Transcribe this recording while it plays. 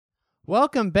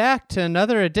Welcome back to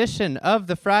another edition of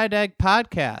the Fried Egg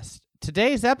Podcast.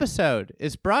 Today's episode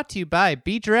is brought to you by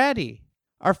Beadready.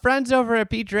 Our friends over at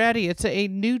Beadready, it's a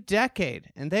new decade,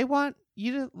 and they want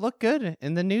you to look good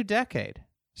in the new decade.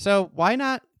 So why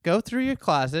not go through your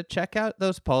closet, check out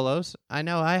those polos. I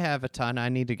know I have a ton I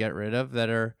need to get rid of that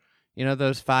are,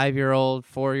 those 5-year-old,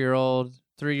 4-year-old,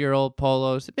 3-year-old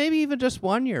polos, maybe even just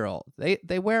 1-year-old.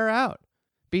 They wear out.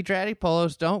 Beadready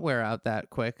polos don't wear out that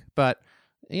quick, but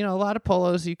a lot of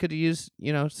polos you could use,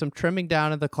 some trimming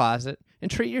down in the closet and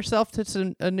treat yourself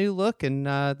to a new look in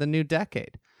the new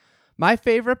decade. My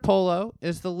favorite polo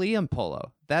is the Liam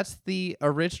polo. That's the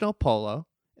original polo.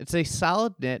 It's a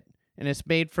solid knit, and it's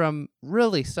made from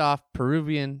really soft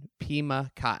Peruvian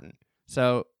Pima cotton.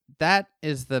 So that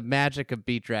is the magic of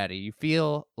Beadready. You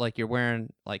feel like you're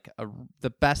wearing the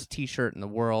best t-shirt in the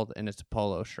world, and it's a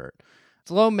polo shirt.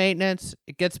 It's low maintenance.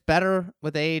 It gets better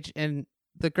with age, and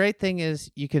the great thing is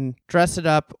you can dress it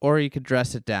up or you can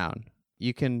dress it down.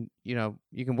 You can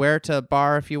wear it to a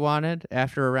bar if you wanted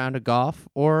after a round of golf,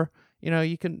 or,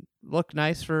 you can look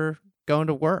nice for going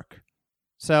to work.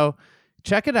 So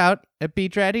check it out at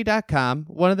beadready.com.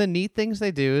 One of the neat things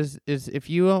they do is if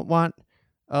you want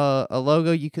a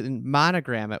logo, you can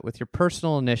monogram it with your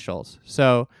personal initials.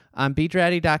 So on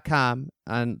beadready.com,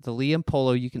 on the Liam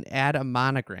polo, you can add a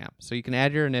monogram. So you can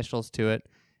add your initials to it.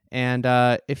 And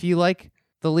if you like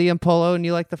the Liam polo and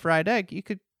you like the fried egg, you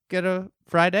could get a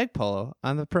fried egg polo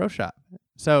on the Pro Shop.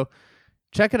 So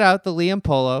check it out, the Liam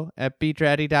polo at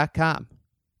beadready.com.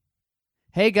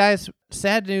 Hey guys,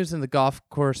 sad news in the golf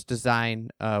course design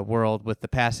world with the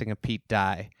passing of Pete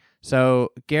Dye. So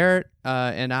Garrett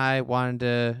and I wanted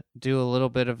to do a little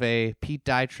bit of a Pete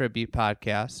Dye tribute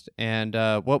podcast. And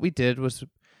what we did was,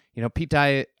 Pete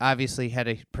Dye obviously had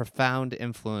a profound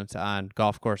influence on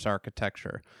golf course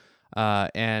architecture.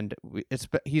 And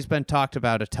he's been talked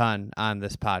about a ton on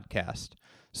this podcast.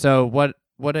 So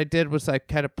what I did was I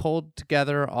kind of pulled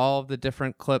together all of the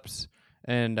different clips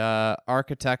and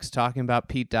architects talking about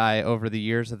Pete Dye over the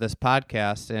years of this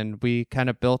podcast, and we kind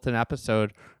of built an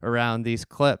episode around these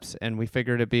clips, and we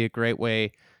figured it'd be a great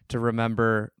way to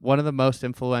remember one of the most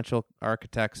influential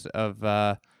architects of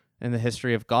in the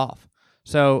history of golf.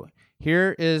 So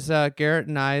here is Garrett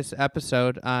and I's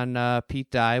episode on Pete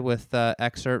Dye with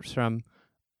excerpts from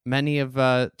many of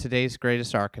today's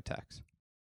greatest architects.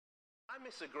 I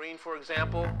miss a green, for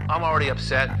example, I'm already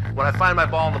upset. When I find my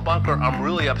ball in the bunker, I'm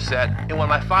really upset. And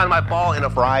when I find my ball in a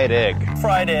fried egg.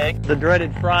 Fried egg. The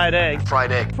dreaded fried egg.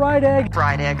 Fried egg. Fried egg.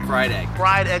 Fried egg. Fried egg.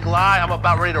 Fried egg lie, I'm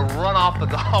about ready to run off the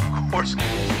golf course.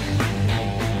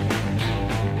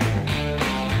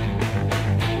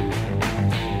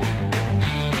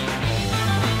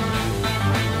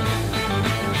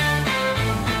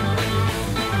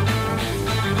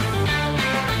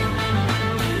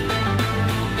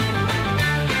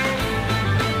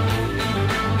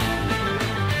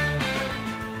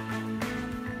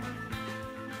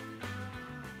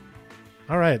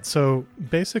 All right, so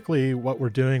basically what we're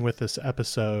doing with this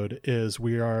episode is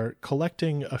we are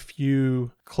collecting a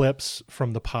few clips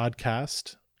from the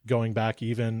podcast going back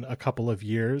even a couple of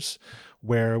years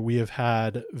where we have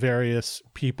had various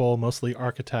people, mostly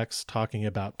architects, talking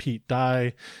about Pete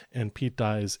Dye and Pete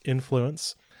Dye's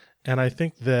influence. And I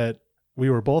think that we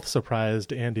were both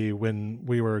surprised, Andy, when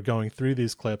we were going through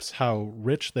these clips, how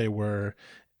rich they were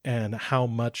and how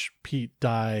much Pete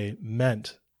Dye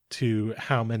meant to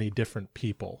how many different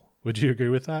people. Would you agree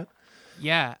with that?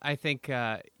 Yeah, I think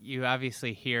you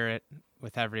obviously hear it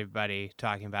with everybody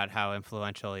talking about how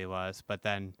influential he was, but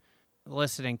then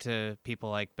listening to people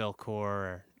like Bill Coore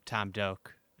or Tom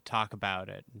Doak talk about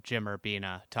it, Jim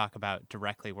Urbina talk about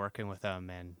directly working with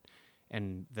him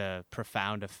and the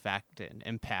profound effect and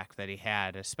impact that he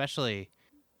had, especially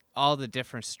all the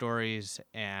different stories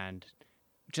and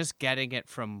just getting it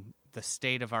from the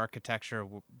state of architecture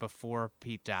before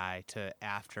Pete Dye to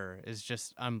after is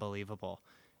just unbelievable.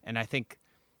 And I think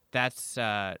that's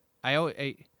I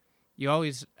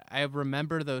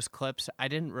remember those clips. I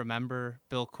didn't remember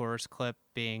Bill Coore's clip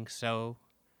being so.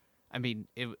 I mean,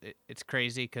 it's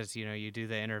crazy because you do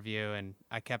the interview, and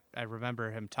I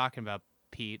remember him talking about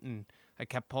Pete, and I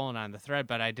kept pulling on the thread,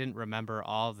 but I didn't remember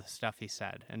all the stuff he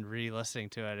said. And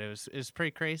re-listening to it, it was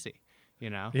pretty crazy,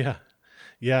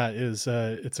 Yeah, it's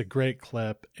a great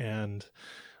clip, and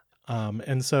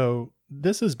so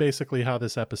this is basically how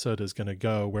this episode is going to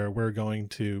go, where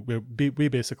we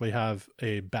basically have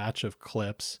a batch of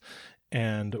clips,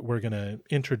 and we're going to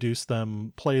introduce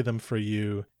them, play them for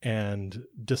you, and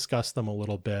discuss them a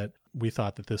little bit. we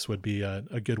thought that this would be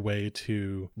a good way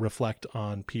to reflect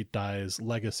on Pete Dye's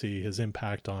legacy, his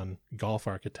impact on golf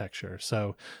architecture.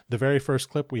 So the very first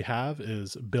clip we have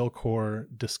is Bill Coore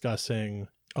discussing,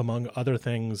 among other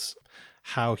things,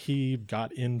 how he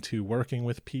got into working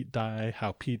with Pete Dye,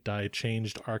 how Pete Dye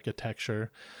changed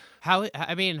architecture. How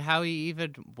he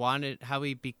wanted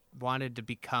to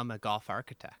become a golf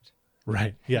architect.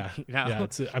 Right. Yeah. No. Yeah.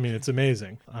 It's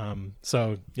amazing.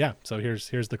 So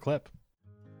here's the clip.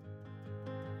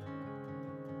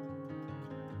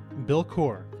 Bill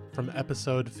Coore from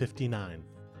episode 59.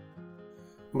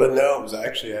 But no, it was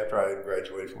actually after I had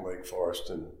graduated from Wake Forest,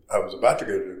 and I was about to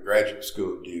go to graduate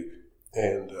school at Duke,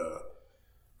 and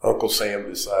Uncle Sam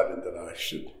decided that I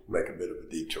should make a bit of a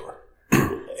detour.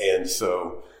 And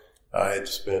so I had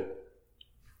spent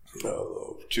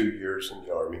 2 years in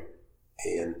the Army,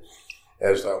 and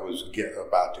as I was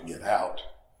about to get out,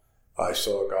 I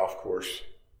saw a golf course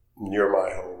near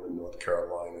my home in North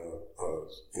Carolina,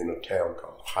 in a town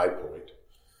called High Point,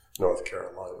 North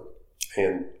Carolina.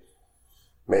 And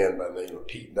a man by the name of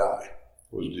Pete Dye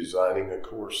was designing a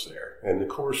course there. And the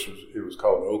course was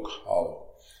called Oak Hollow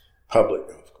Public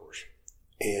Golf Course.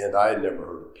 And I had never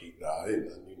heard of Pete Dye,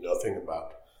 and I knew nothing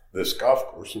about this golf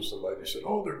course. And somebody said,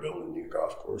 "Oh, they're building a new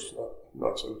golf course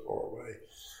not so far away."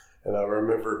 And I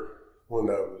remember when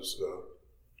I was,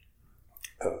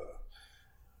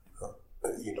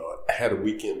 I had a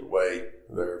weekend away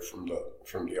there from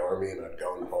the Army, and I'd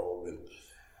gone home, and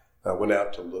I went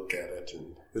out to look at it,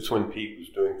 and it's when Pete was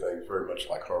doing things very much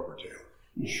like Harbordale.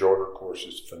 Shorter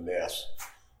courses, finesse,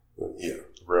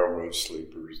 railroad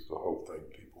sleepers, the whole thing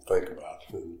people think about.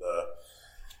 And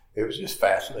it was just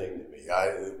fascinating to me.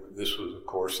 This was, of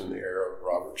course, in the era of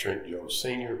Robert Trent Jones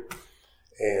Sr.,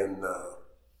 and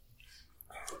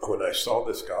when I saw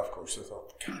this golf course, I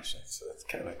thought, gosh,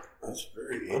 that's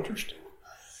very interesting.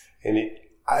 And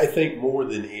I think more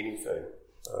than anything,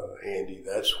 Andy,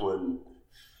 that's when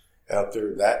out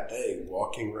there that day,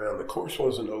 walking around, the course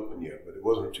wasn't open yet, but it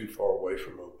wasn't too far away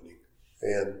from opening.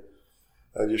 And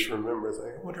I just remember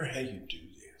thinking, I wonder how you do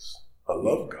this. I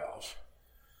love golf.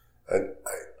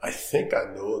 I think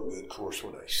I know a good course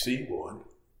when I see one,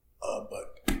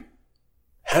 but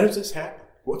how does this happen?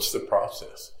 What's the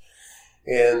process?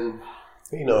 And,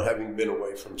 having been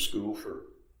away from school for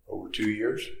over 2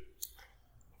 years,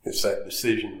 it's that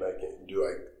decision making. Do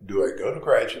I go to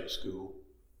graduate school?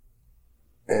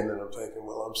 And then I'm thinking,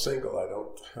 well, I'm single. I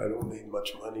don't need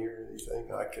much money or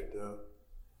anything.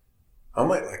 I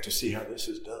might like to see how this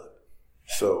is done.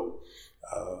 So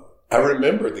I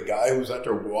remember the guy who was out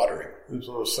there watering. It was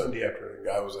on a Sunday afternoon. The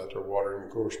guy was out there watering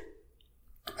the course.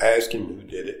 I asked him who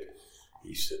did it.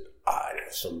 He said,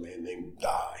 some man named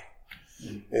Dye.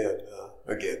 And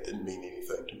again, it didn't mean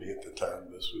anything to me at the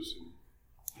time. This was in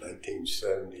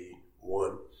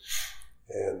 1971.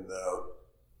 And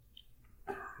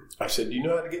I said, "Do you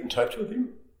know how to get in touch with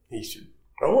him?" He said,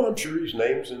 "Oh, I'm sure his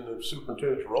name's in the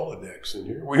superintendent's Rolodex in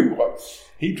here."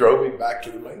 He drove me back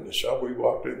to the maintenance shop. We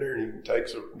walked in there, and he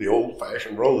takes the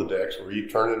old-fashioned Rolodex where you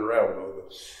turn it around with all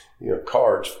the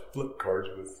cards, flip cards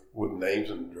with names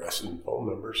and addresses and phone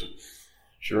numbers. And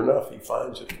sure enough, he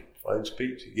finds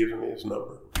Pete. He gives me his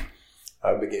number.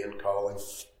 I began calling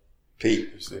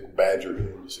Pete to badger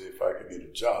him to see if I could get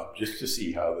a job, just to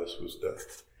see how this was done.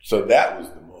 So that was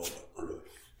the moment, really.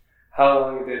 How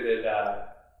long did it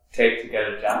take to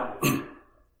get a job?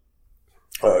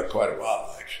 Quite a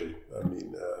while, actually.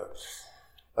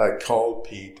 I called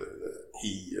Pete.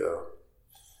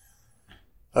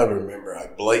 I remember I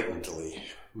blatantly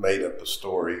made up a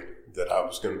story that I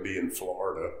was going to be in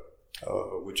Florida,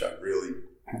 which I really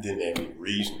didn't have any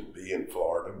reason to be in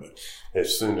Florida, but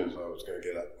as soon as I was going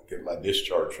to get my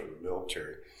discharge from the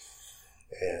military.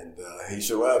 And he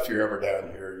said, "Well, if you're ever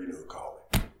down here, call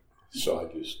me." So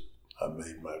I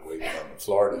made my way down to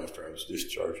Florida after I was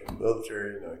discharged from the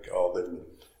military, and I called him.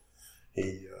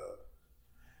 And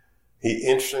he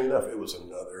interesting enough, it was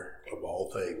another, of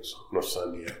all things, on a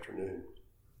Sunday afternoon.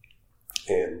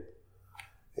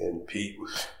 And Pete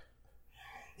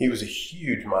he was a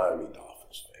huge Miami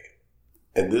Dolphins fan.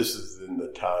 And this is in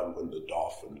the time when the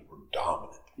Dolphins were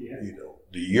dominant. Yeah.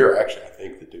 The year, actually, I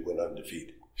think that they went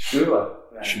undefeated. Shula.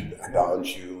 Don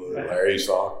Shula, Larry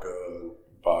Zonka,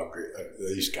 Bob Gray,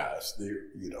 these guys.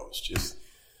 It's just,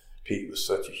 Pete was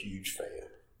such a huge fan.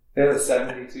 They were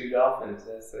 72 Dolphins.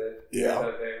 That's it. Yeah.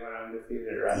 So they went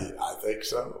undefeated, right? Yeah, I think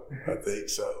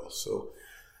so. So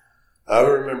I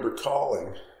remember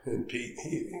calling, and Pete,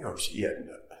 he had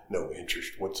no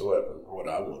interest whatsoever in what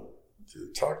I wanted to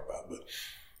talk about. But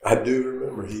I do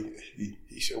remember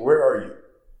he said, "Where are you?"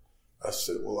 I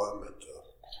said, "Well, I'm at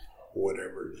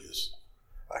whatever it is.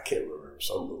 I can't remember,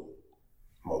 some little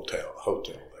hotel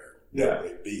there,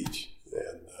 Delray Beach.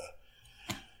 And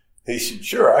he said,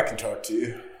 "Sure, I can talk to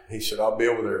you." He said, "I'll be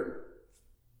over there."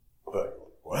 I'm like,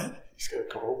 what? He's going to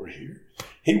come over here?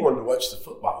 He wanted to watch the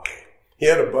football game. He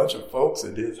had a bunch of folks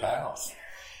at his house.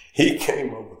 He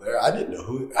came over there. I didn't know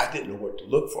what to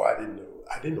look for. I didn't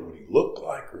know what he looked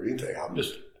like or anything. I'm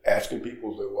just asking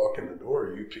people as they walk in the door,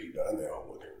 "Are you Pete Dunn?" They all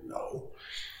look at him, "No."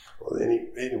 Well, then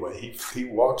he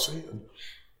walks in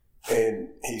and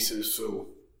he says, "So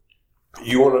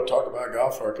you want to talk about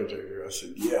golf architecture?" I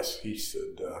said, "Yes." He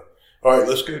said, "All right,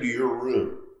 let's go to your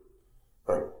room."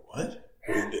 I'm like, "What?"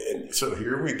 And so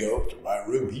here we go to my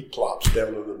room. He plops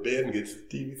down on the bed and gets the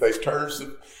TV face, turns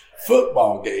the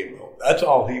football game on. That's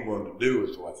all he wanted to do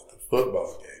was watch the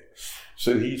football game.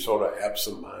 So he sort of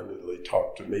absentmindedly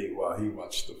talked to me while he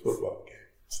watched the football game.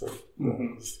 So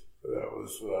that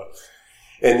was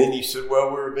and then he said,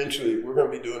 "Well, we're going to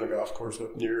be doing a golf course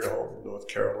up near home in North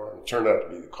Carolina." It turned out to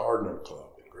be the Cardinal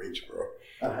Club in Greensboro.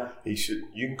 Uh-huh. He said,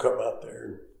 "You can come out there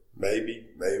and maybe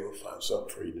we'll find something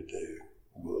for you to do."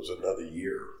 It was another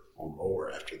year or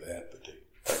more after that they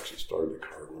actually started the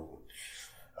Cardinal.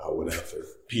 I went out there.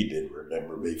 He didn't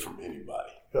remember me from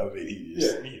anybody. I mean, he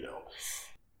just,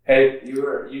 Hey,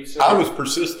 you served. I was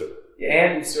persistent.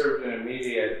 And you served in a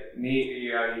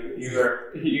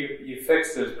you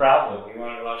fixed his problem. You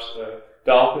wanted to watch the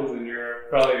Dolphins, and you're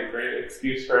probably a great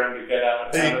excuse for him to get out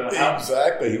of the house.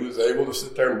 Exactly. He was able to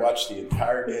sit there and watch the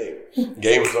entire game.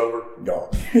 Game was over,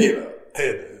 gone.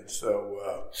 And so,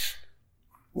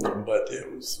 but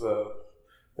it was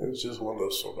just one of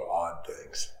those sort of odd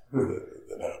things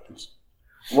that happens.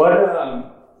 What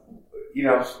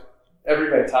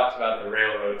everybody talks about the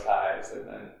railroad ties, and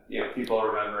then people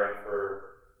remember him for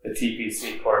the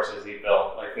TPC courses he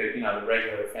built, like the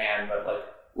regular fan. But like,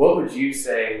 what would you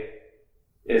say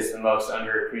is the most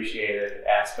underappreciated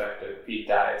aspect of Pete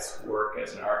Dye's work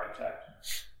as an architect?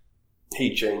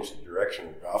 He changed the direction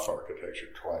of golf architecture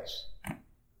twice.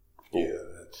 Yeah,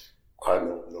 I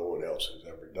know no one else has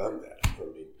ever done that. I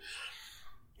mean,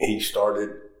 he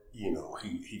started,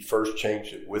 he first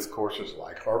changed it with courses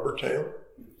like Harbor Town,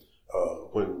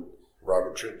 when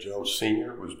Robert Trent Jones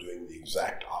Sr. was doing the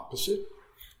exact opposite,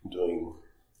 doing,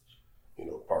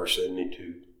 par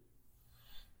 72,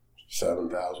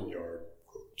 7,000-yard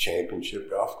championship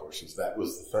golf courses. That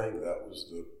was the thing. That was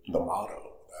the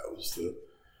motto. That was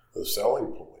the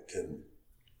selling point.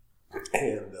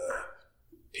 And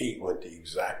Pete went the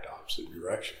exact opposite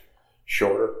direction.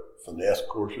 Shorter, finesse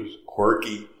courses,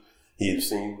 quirky. He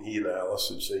and Alice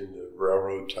had seen the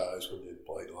railroad ties when they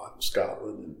played a lot in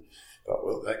Scotland, and thought,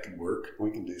 well, that could work.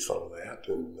 We can do some of that.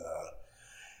 And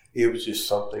it was just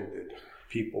something that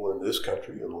people in this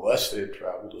country, unless they had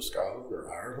traveled to Scotland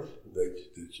or Ireland, they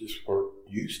just weren't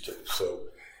used to.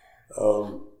 So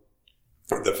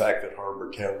the fact that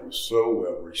Harbor Town was so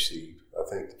well received, I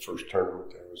think the first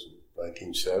tournament there was in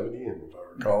 1970, and if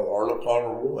I recall, Arnold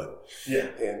Palmer won. Yeah.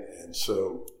 And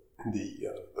so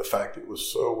the fact that it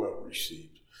was so well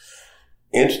received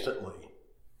instantly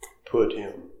put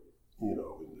him,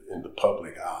 in the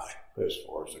public eye as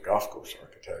far as a golf course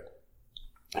architect.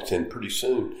 And then pretty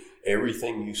soon,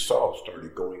 everything you saw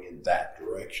started going in that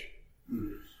direction.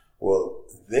 Mm-hmm. Well,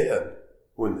 then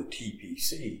when the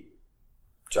TPC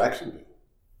Jacksonville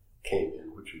came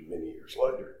in, which was many years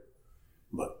later,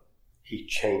 but he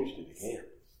changed it again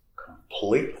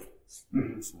completely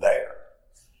there.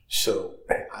 So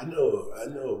I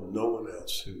know no one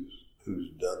else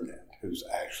who's done that, who's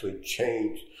actually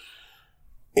changed.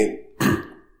 And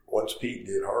once Pete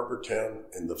did Harbor Town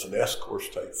and the finesse course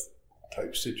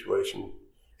type situation,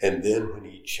 and then when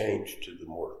he changed to the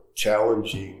more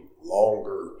challenging,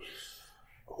 longer,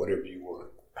 whatever you want,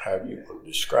 however you want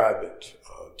to describe it,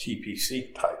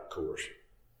 TPC type course,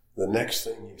 the next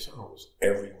thing you saw was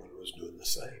everyone was doing the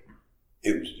same.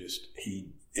 It was just,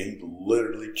 he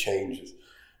literally changes,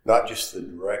 not just the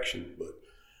direction, but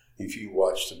if you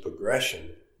watch the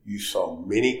progression, you saw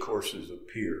many courses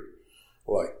appear,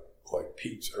 like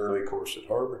Pete's early course at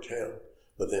Harbor Town,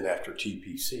 but then after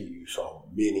TPC, you saw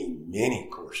many, many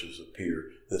courses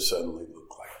appear that suddenly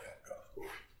looked like that golf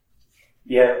course.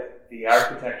 Yeah, the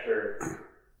architecture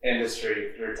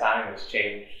industry through time has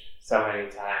changed so many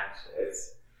times.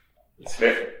 It's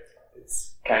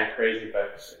kind of crazy,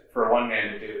 but for one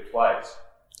man to do it twice.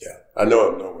 Yeah, I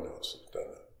know no one else has done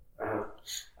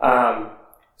that.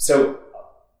 So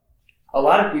a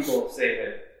lot of people say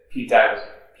that Pete Dye was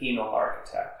a penal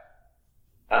architect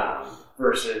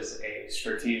versus a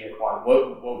strategic one.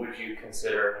 What would you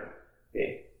consider him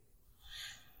being?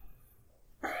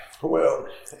 Well,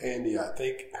 Andy, I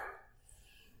think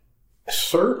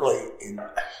certainly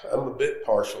I'm a bit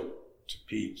partial to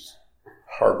Pete's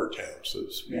Harbor Town, so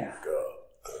to speak,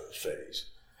 phase,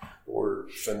 where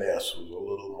finesse was a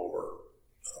little more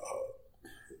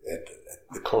at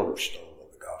the cornerstone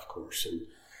of the golf course. And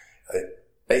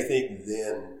I think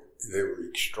then they were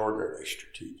extraordinarily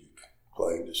strategic,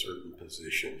 playing to certain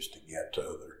positions to get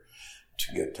to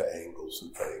angles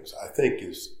and things. I think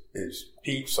as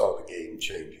Pete saw the game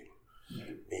changing,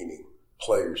 meaning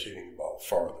players hitting the ball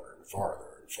farther and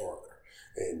farther and farther,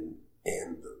 and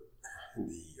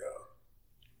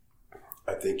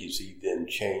I think as he then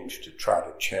changed to try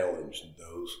to challenge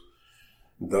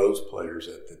those players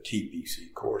at the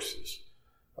TPC courses,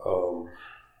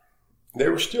 they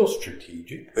were still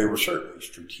strategic. They were certainly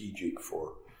strategic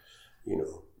for,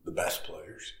 the best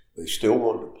players. They still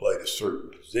wanted to play to certain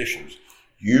positions,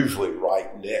 usually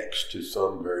right next to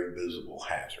some very visible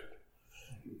hazard.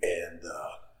 And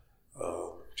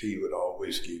he would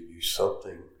always give you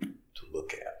something to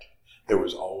look at. There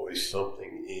was always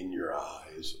something in your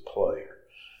eye as a player.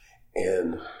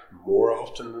 And more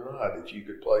often than not, if you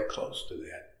could play close to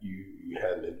that, you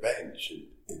had an advantage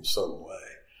in some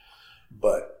way.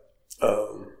 But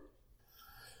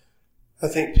I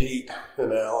think Pete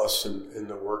and Alice and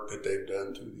the work that they've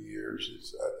done through the years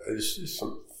is just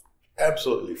some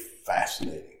absolutely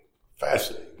fascinating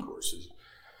courses.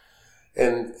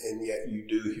 And yet you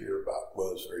do hear about,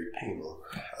 it's very penal.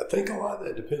 I think a lot of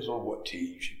that depends on what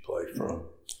tees you play from.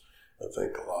 I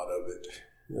think a lot of it,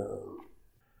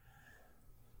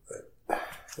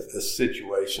 a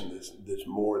situation that's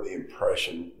more the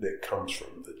impression that comes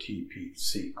from the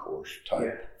TPC course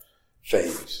type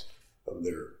phase of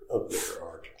their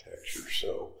architecture.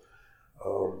 So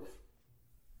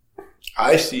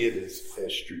I see it as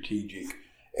strategic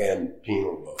and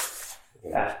penal both.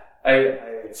 Yeah, I agree.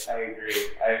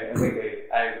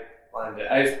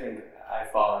 I just think I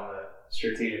fall on the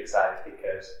strategic side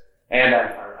because, and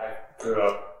I grew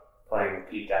up playing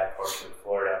Pete Dye course in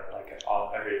Florida, like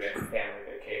every family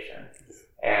vacation,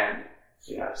 and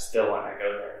still when I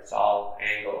go there, it's all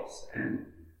angles, and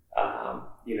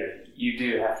you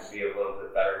do have to be a little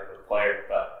bit better of a player,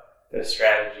 but the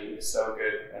strategy is so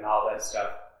good and all that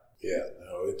stuff. Yeah,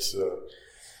 no, it's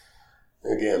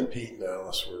again, Pete and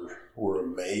Alice were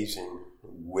amazing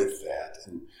with that,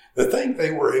 and the thing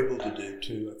they were able to do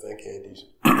too, I think, Andy's,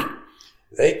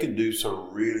 they could do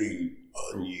some really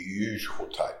unusual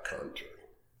type contouring.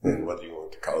 And whether you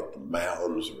want to call it the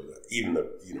mounds or even the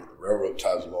railroad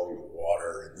ties along the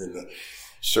water, and then the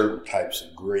certain types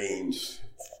of greens,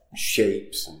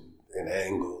 shapes and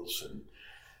angles,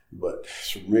 but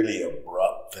some really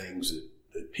abrupt things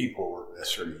that people weren't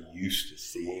necessarily used to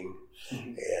seeing,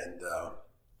 and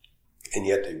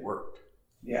yet they worked.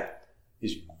 Yeah,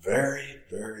 it's very,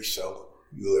 very seldom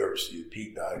you'll ever see a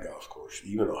Pete Dye golf course,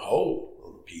 even a hole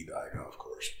on the Pete Dye golf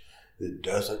course, that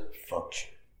doesn't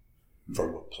function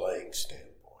from a playing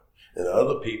standpoint. And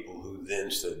other people who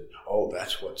then said,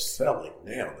 that's what's selling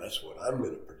now, that's what I'm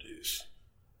going to produce,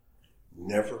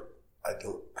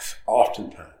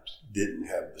 oftentimes didn't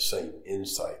have the same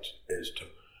insights as to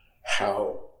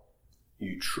how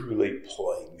you truly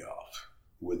play golf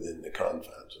within the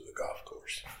confines of the golf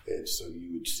course. And so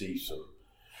you would see some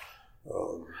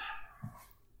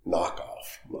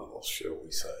knockoff models, shall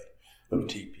we say, of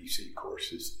TPC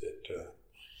courses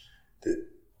that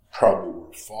probably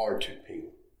were far too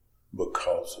penal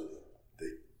because of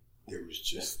there was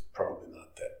just probably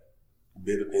not that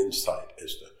bit of insight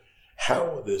as to how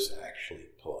will this actually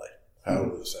play, how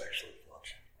will this actually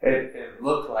function. It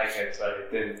looked like it, but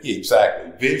it didn't.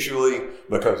 Exactly, visually,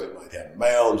 because it might have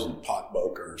mounds and pot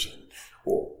bunkers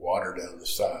or water down the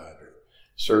side or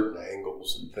certain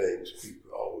angles and things.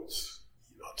 People always,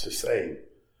 it's the same.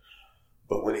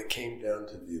 But when it came down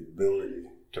to the ability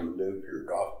to maneuver your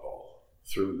golf ball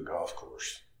through the golf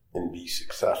course and be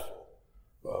successful,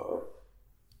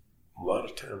 a lot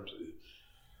of times,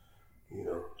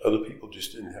 other people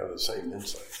just didn't have the same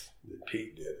insights that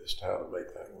Pete did as to how to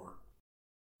make that work.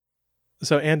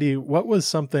 So, Andy, what was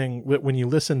something, when you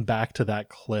listened back to that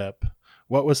clip,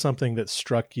 what was something that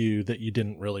struck you that you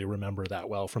didn't really remember that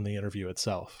well from the interview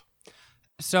itself?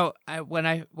 So when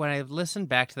I listened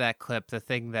back to that clip, the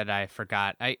thing that I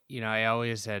forgot, I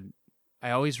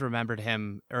always remembered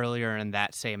him earlier in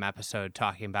that same episode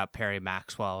talking about Perry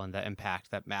Maxwell and the impact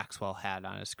that Maxwell had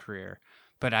on his career.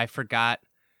 But I forgot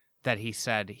that he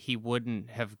said he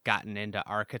wouldn't have gotten into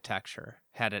architecture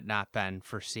had it not been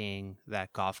for seeing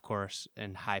that golf course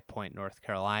in High Point, North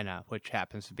Carolina, which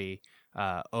happens to be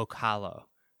Oak Hollow,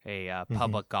 a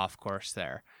public golf course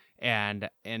there. And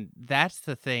that's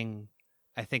the thing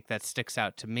I think that sticks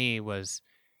out to me, was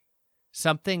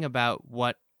something about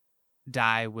what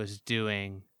Dye was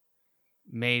doing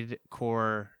made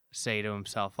Coore say to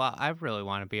himself, well, I really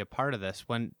want to be a part of this,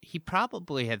 when he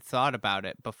probably had thought about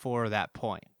it before that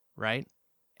point, right?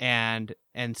 And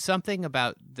something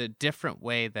about the different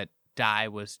way that Dye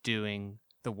was doing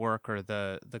the work, or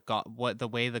the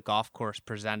way the golf course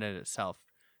presented itself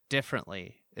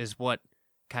differently, is what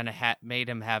kind of made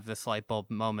him have this light bulb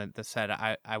moment that said,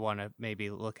 I want to maybe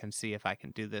look and see if I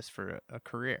can do this for a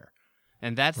career.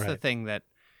 And that's the thing that,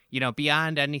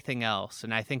 beyond anything else,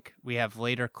 and I think we have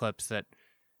later clips that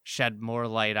shed more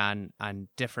light on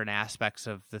different aspects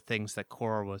of the things that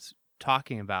Coore was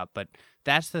talking about, but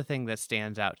that's the thing that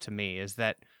stands out to me, is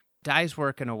that Dye's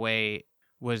work in a way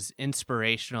was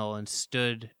inspirational and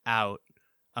stood out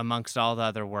amongst all the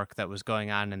other work that was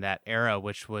going on in that era,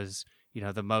 which was,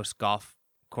 the most golf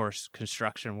course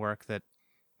construction work that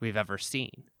we've ever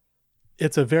seen.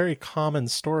 It's a very common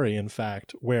story, in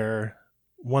fact, where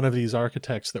one of these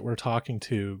architects that we're talking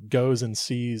to goes and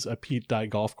sees a Pete Dye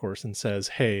golf course and says,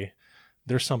 hey,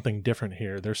 there's something different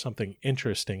here. There's something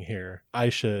interesting here. I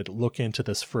should look into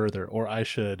this further, or I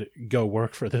should go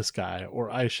work for this guy,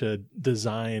 or I should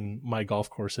design my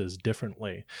golf courses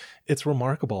differently. It's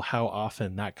remarkable how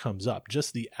often that comes up.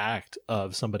 Just the act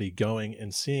of somebody going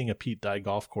and seeing a Pete Dye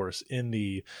golf course in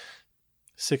the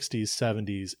 60s,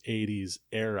 70s, 80s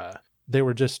era, they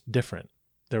were just different.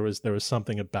 There was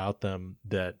something about them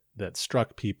that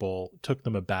struck people, took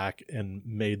them aback, and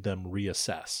made them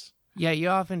reassess. Yeah, you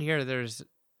often hear there's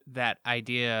that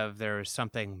idea of there's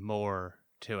something more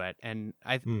to it, and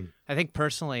I think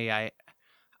personally,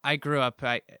 I grew up.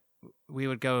 We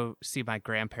would go see my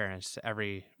grandparents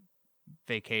every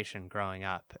vacation growing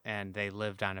up, and they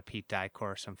lived on a Pete Dye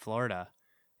course in Florida,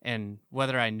 and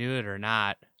whether I knew it or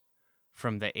not,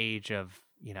 from the age of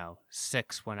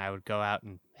 6, when I would go out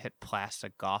and hit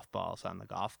plastic golf balls on the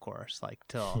golf course, like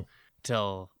till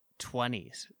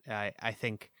 20s, I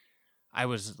think I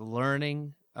was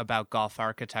learning about golf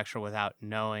architecture without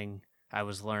knowing I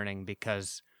was learning,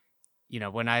 because,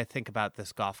 when I think about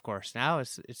this golf course now,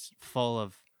 it's full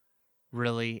of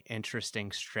really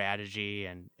interesting strategy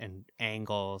and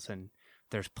angles, and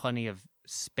there's plenty of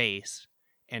space.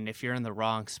 And if you're in the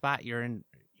wrong spot, you're in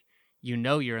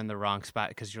the wrong spot,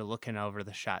 because you're looking over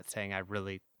the shot saying, I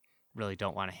really, really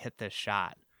don't want to hit this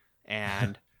shot.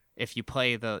 And if you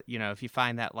play if you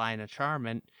find that line of charm,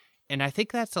 and I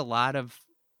think that's a lot of,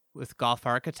 with golf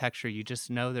architecture, you just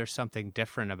know there's something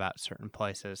different about certain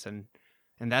places. And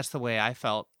that's the way I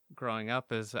felt growing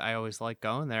up, is I always liked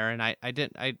going there. And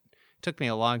it took me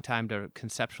a long time to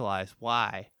conceptualize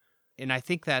why. And I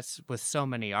think that's with so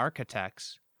many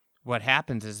architects, what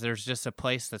happens is there's just a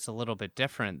place that's a little bit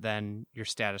different than your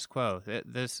status quo.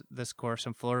 This course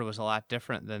in Florida was a lot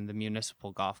different than the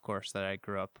municipal golf course that I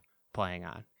grew up playing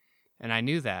on. And I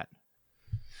knew that.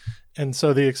 And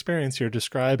so the experience you're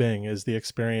describing is the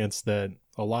experience that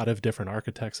a lot of different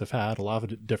architects have had, a lot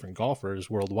of different golfers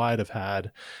worldwide have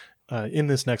had. In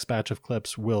this next batch of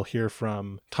clips, we'll hear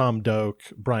from Tom Doak,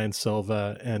 Brian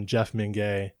Silva, and Jeff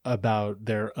Mingay about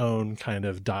their own kind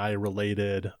of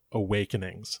Dye-related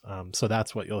awakenings. So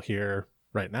that's what you'll hear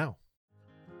right now.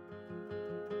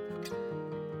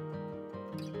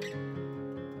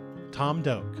 Tom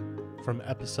Doak from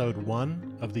episode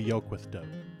 1 of The Yoke with Doak.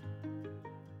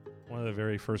 One of the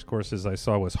very first courses I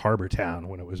saw was Harbor Town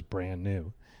when it was brand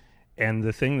new. And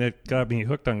the thing that got me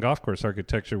hooked on golf course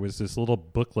architecture was this little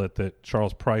booklet that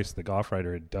Charles Price, the golf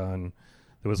writer, had done.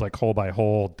 There was like hole by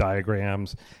hole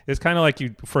diagrams. It's kind of like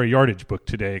you for a yardage book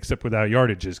today, except without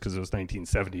yardages, because it was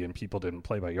 1970 and people didn't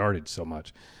play by yardage so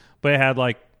much. But it had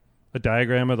like a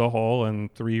diagram of the hole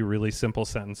and 3 really simple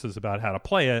sentences about how to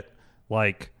play it.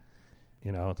 Like,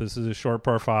 this is a short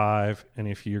par 5, and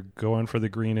if you're going for the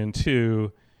green in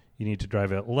 2, you need to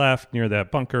drive it left near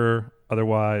that bunker.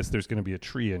 Otherwise, there's going to be a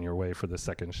tree in your way for the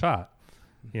second shot.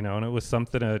 And it was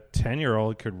something a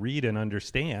 10-year-old could read and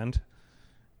understand.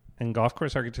 And golf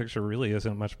course architecture really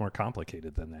isn't much more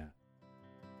complicated than that.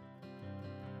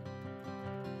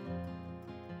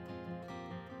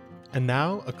 And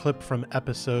now a clip from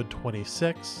episode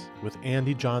 26 with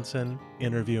Andy Johnson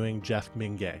interviewing Jeff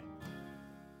Mingay.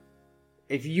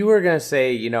 If you were going to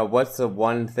say, what's the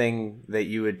one thing that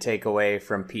you would take away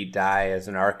from Pete Dye as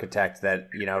an architect that,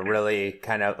 really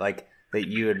kind of like that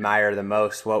you admire the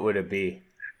most, what would it be?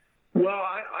 Well,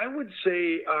 I would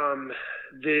say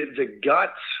the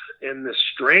guts and the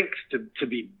strength to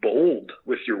be bold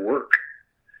with your work.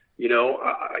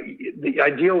 I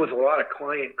deal with a lot of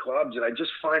client clubs, and I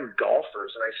just find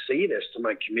golfers, and I say this to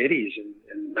my committees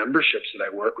and memberships that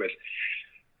I work with,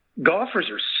 golfers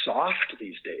are soft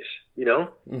these days,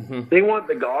 Mm-hmm. They want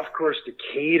the golf course to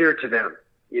cater to them.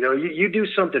 You do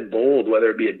something bold, whether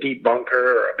it be a deep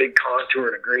bunker or a big contour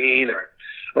and a green or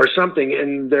or something,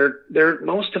 and they're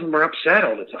most of them are upset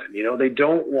all the time. You know, they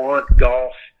don't want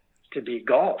golf to be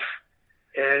golf.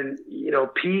 And, you know,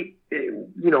 Pete, you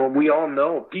know, we all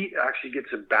know Pete actually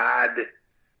gets a bad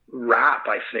rap,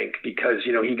 I think, because,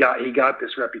 you know, he got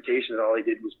this reputation that all he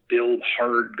did was build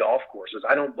hard golf courses.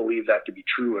 I don't believe that to be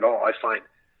true at all. I find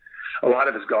a lot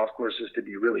of his golf courses to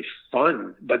be really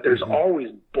fun, but there's always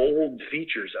bold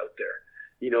features out there,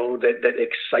 you know, that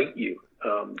excite you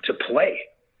to play.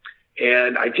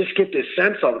 And I just get this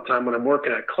sense all the time when I'm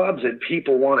working at clubs that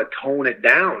people want to tone it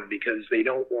down because they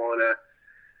don't want to.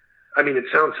 I mean, it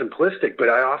sounds simplistic, but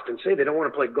I often say they don't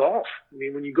want to play golf. I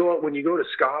mean, when you go to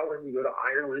Scotland, you go to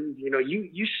Ireland, you know,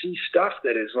 you see stuff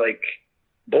that is like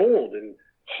bold and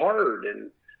hard.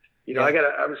 And, you know,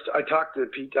 I talked to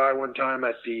Pete Dye one time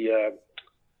at the, I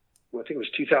think it was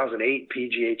 2008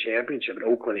 PGA Championship at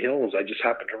Oakland Hills. I just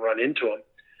happened to run into him,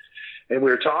 and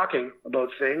we were talking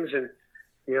about things, and,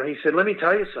 you know, he said, "Let me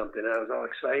tell you something." And I was all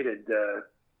excited.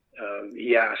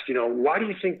 He asked, you know, "Why do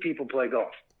you think people play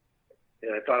golf?"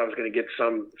 And I thought I was going to get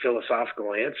some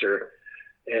philosophical answer.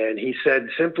 And he said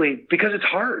simply, because it's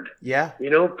hard. Yeah. You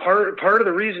know, part of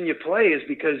the reason you play is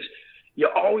because you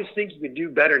always think you can do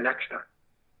better next time,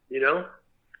 you know?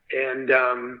 And,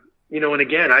 you know, and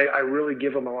again, I really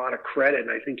give him a lot of credit. And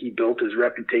I think he built his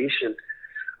reputation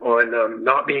on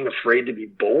not being afraid to be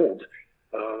bold.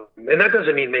 And that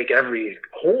doesn't mean make every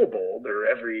hole bold or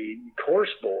every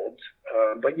course bold,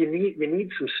 but you need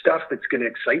some stuff that's going to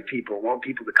excite people, want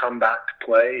people to come back to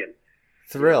play and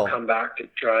thrill, come back to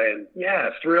try and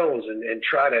thrills and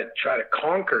try to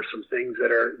conquer some things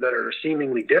that are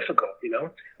seemingly difficult, you know,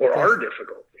 or are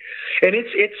difficult. And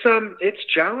it's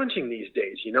challenging these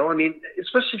days, you know. I mean,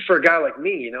 especially for a guy like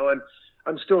me, you know,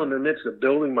 I'm still in the midst of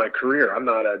building my career. I'm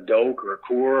not a Doak or a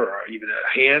Coore or even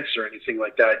a Hans or anything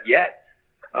like that yet.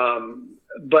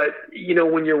 But, you know,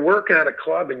 when you're working at a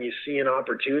club and you see an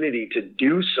opportunity to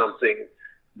do something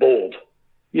bold,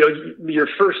 you know, your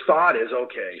first thought is,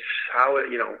 okay, how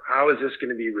is this going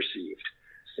to be received?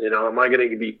 You know, am I going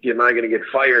to get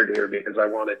fired here because I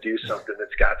want to do something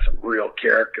that's got some real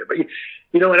character? But,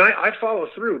 you know, and I follow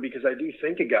through because I do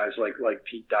think of guys like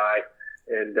Pete Dye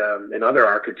and other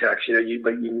architects, you know,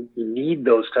 but you need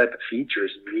those type of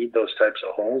features. You need those types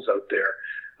of holes out there.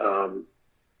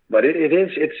 But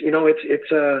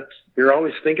you're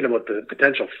always thinking about the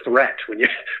potential threat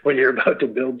when you're about to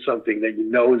build something that you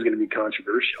know is going to be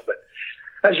controversial. But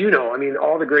as you know, I mean,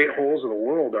 all the great holes of the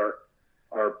world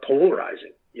are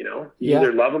polarizing. You know, you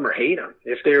either love them or hate them.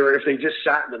 If they just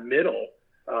sat in the middle,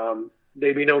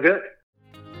 they'd be no good.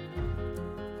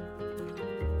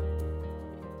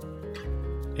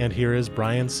 And here is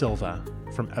Brian Silva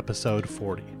from episode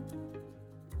 40.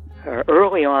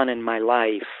 Early on in my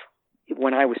life,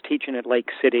 when I was teaching at Lake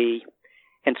City,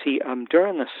 and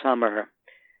during the summer,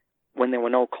 when there were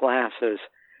no classes,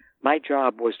 my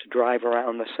job was to drive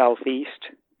around the Southeast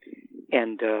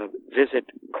and visit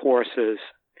courses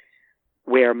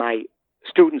where my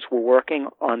students were working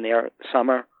on their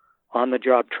summer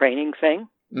on-the-job training thing.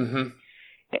 Mm-hmm.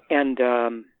 And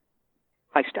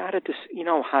I started to, you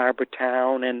know, Harbor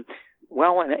Town and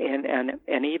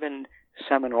even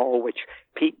Seminole, which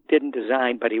Pete didn't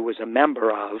design, but he was a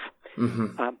member of.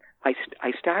 Mm-hmm.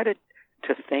 I started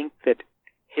to think that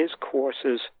his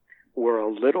courses were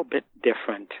a little bit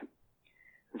different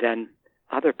than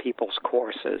other people's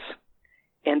courses,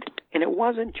 and it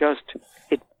wasn't just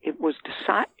it was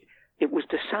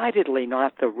decidedly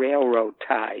not the railroad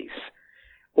ties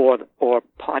or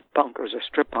pot bunkers or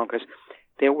strip bunkers.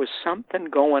 There was something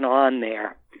going on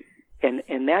there,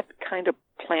 and that kind of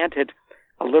planted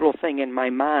a little thing in my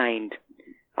mind.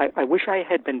 I wish I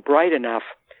had been bright enough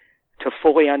to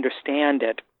fully understand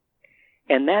it.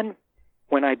 And then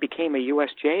when I became a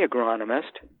USJ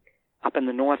agronomist up in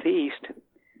the Northeast,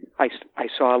 I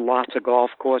saw lots of golf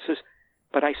courses,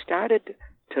 but I started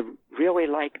to really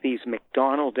like these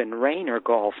McDonald and Rayner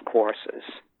golf courses.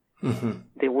 Mm-hmm.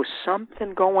 There was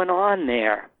something going on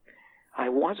there. I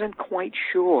wasn't quite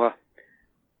sure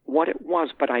what it was,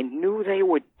 but I knew they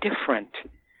were different,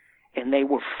 and they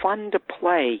were fun to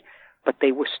play, but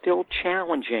they were still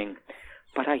challenging.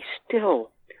 But I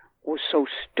still was so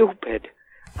stupid,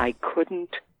 I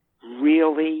couldn't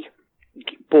really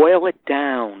boil it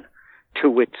down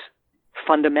to its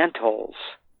fundamentals.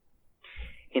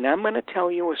 And I'm going to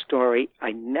tell you a story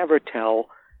I never tell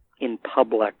in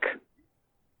public.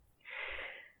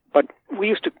 But we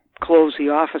used to close the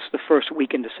office the first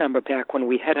week in December back when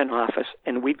we had an office,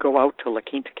 and we'd go out to La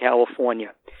Quinta,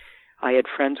 California. I had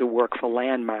friends who worked for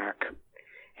Landmark,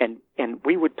 and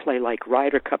we would play like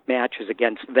Ryder Cup matches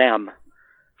against them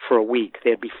for a week.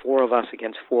 There'd be 4 of us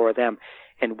against 4 of them.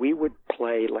 and we would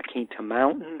play La Quinta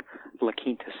Mountain, La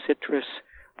Quinta Citrus.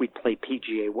 We'd play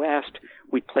PGA West.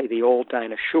 We'd play the old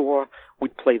Dinah Shore.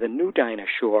 We'd play the new Dinah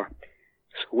Shore.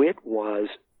 So it was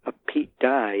a Pete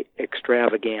Dye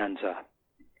extravaganza.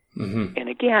 Mm-hmm. And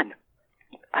again,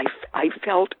 I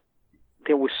felt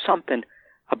there was something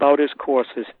about his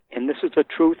courses, and this is the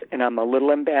truth, and I'm a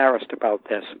little embarrassed about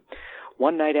this.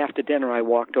 One night after dinner, I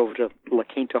walked over to La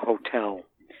Quinta Hotel,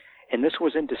 and this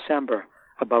was in December,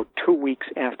 about 2 weeks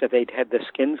after they'd had the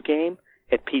Skins game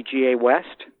at PGA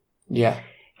West. Yeah.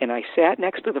 And I sat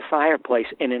next to the fireplace,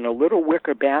 and in a little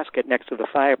wicker basket next to the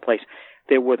fireplace,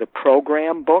 there were the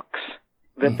program books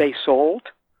that they sold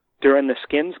during the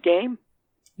Skins game.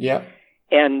 Yeah.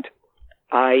 And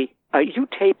are you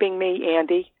taping me,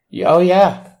 Andy? Oh,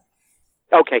 yeah.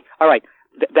 Okay, all right.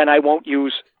 Then I won't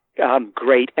use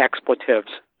great expletives.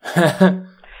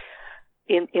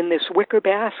 In this wicker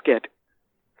basket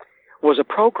was a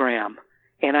program,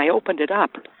 and I opened it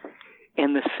up,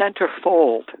 and the center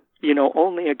fold,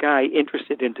 only a guy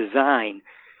interested in design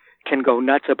can go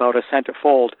nuts about a center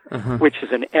fold, which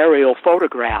is an aerial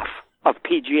photograph of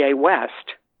PGA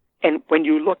West. And when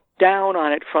you look down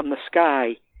on it from the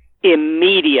sky,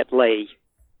 immediately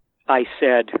I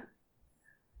said,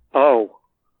 oh,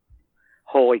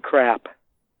 holy crap,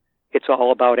 it's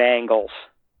all about angles.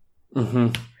 Mm-hmm.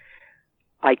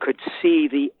 I could see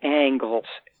the angles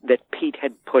that Pete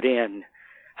had put in,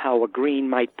 how a green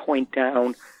might point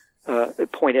down,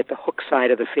 point at the hook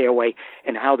side of the fairway,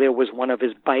 and how there was one of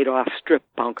his bite-off strip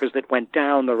bunkers that went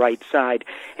down the right side,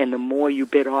 and the more you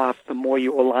bit off, the more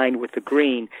you aligned with the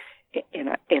green.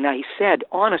 And I said,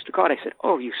 honest to God, I said,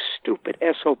 oh, you stupid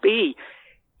SOB,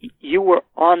 you were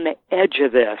on the edge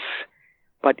of this,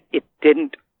 but it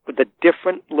didn't, the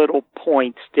different little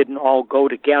points didn't all go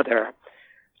together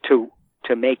to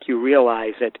make you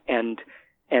realize it. And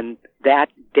that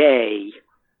day,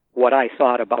 what I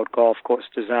thought about golf course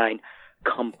design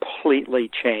completely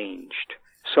changed.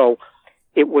 So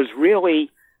it was really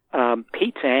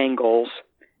Pete's angles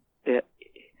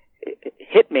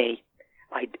hit me.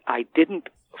 I didn't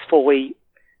fully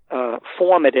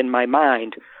form it in my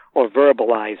mind or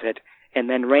verbalize it. And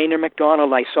then Rainer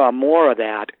McDonald, I saw more of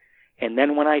that. And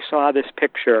then when I saw this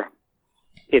picture,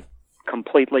 it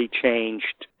completely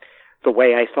changed the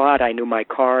way I thought. I knew my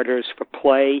corridors for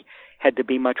play had to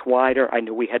be much wider. I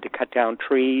knew we had to cut down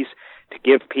trees to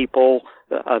give people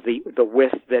the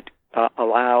width that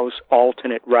allows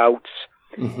alternate routes.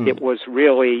 Mm-hmm. It was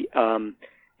really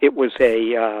it was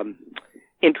a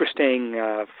interesting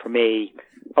for me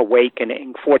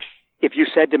awakening. If you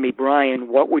said to me, Brian,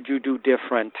 what would you do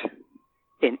different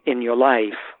in your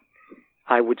life?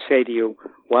 I would say to you,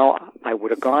 well, I would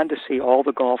have gone to see all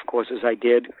the golf courses I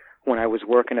did when I was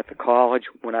working at the college,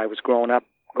 when I was growing up,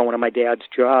 going to my dad's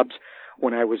jobs,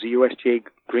 when I was a USGA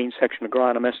green section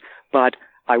agronomist, but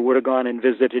I would have gone and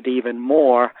visited even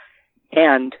more,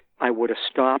 and I would have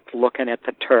stopped looking at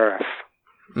the turf.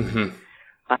 Mm-hmm.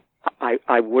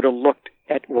 I would have looked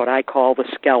at what I call the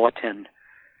skeleton,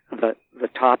 the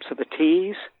tops of the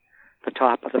tees, the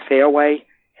top of the fairway,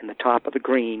 and the top of the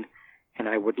green, and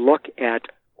I would look at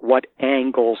what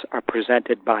angles are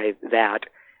presented by that,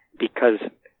 because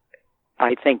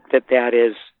I think that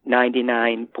is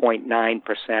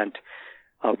 99.9%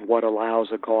 of what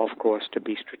allows a golf course to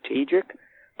be strategic,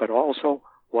 but also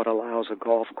what allows a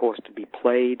golf course to be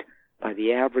played by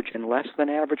the average and less than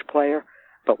average player,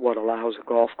 but what allows a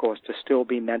golf course to still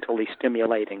be mentally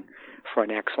stimulating for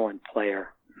an excellent player.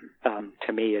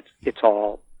 To me, it's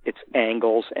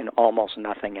angles and almost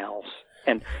nothing else.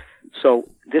 And so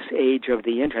this age of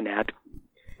the internet,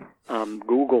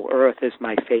 Google Earth is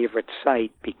my favorite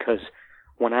site, because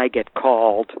when I get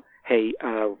called, hey,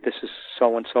 this is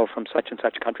so-and-so from such and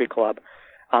such country club,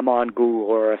 I'm on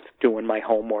Google Earth doing my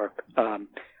homework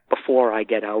before I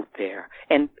get out there.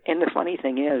 And the funny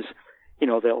thing is,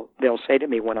 they'll say to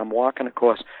me when I'm walking a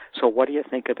course, so what do you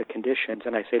think of the conditions?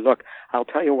 And I say, look, I'll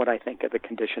tell you what I think of the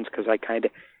conditions, because I kind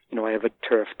of, I have a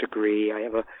turf degree. I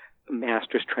have a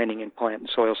master's training in plant and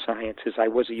soil sciences. I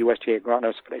was a USGA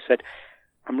agronomist, but I said,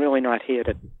 I'm really not here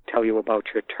to tell you about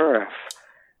your turf.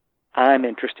 I'm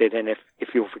interested in,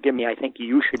 if you'll forgive me, I think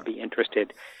you should be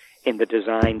interested in the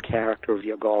design character of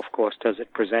your golf course. Does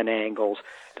it present angles?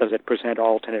 Does it present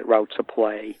alternate routes of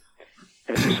play?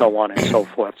 And so on and so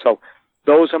forth. So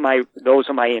those are my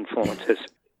influences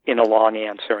in a long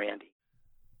answer, Andy.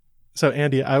 So,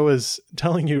 Andy, I was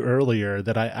telling you earlier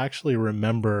that I actually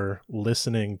remember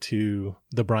listening to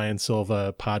the Brian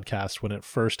Silva podcast when it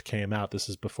first came out. This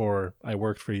is before I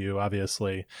worked for you,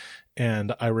 obviously.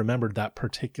 And I remembered that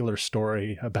particular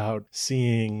story about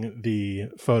seeing the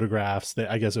photographs,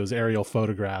 I guess it was aerial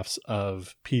photographs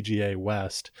of PGA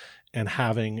West, and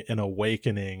having an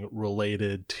awakening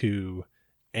related to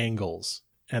angles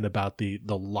and about the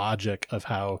logic of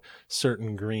how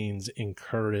certain greens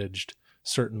encouraged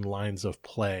certain lines of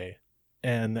play.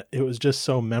 And it was just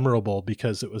so memorable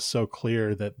because it was so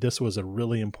clear that this was a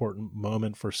really important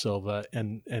moment for Silva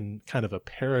and kind of a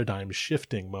paradigm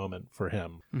shifting moment for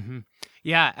him. Mm-hmm.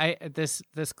 Yeah, this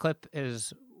clip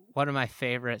is one of my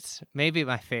favorites, maybe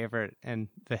my favorite in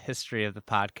the history of the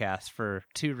podcast for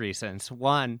two reasons.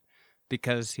 One,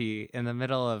 because he, in the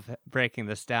middle of breaking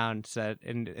this down, said,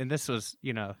 and this was,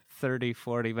 30,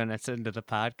 40 minutes into the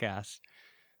podcast,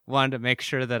 wanted to make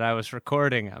sure that I was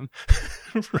recording him.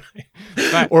 Right.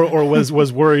 But, or was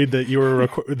worried that you were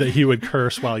that he would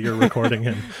curse while you're recording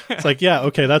him. It's like, yeah,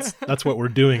 okay, that's what we're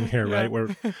doing here, right?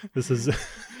 This is a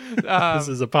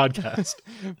podcast.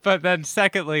 But then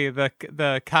secondly,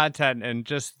 the content and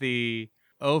just the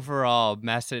overall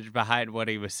message behind what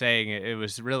he was saying, it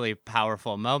was really a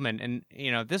powerful moment.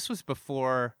 And this was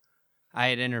before I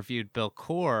had interviewed Bill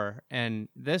Coore, and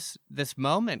this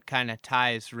moment kind of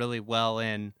ties really well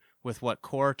in with what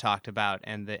Coore talked about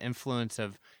and the influence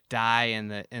of Dye in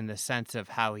the sense of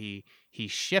how he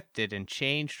shifted and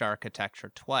changed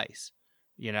architecture twice,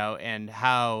 and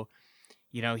how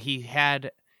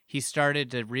he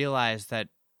started to realize that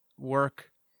work,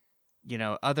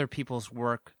 other people's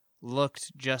work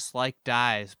looked just like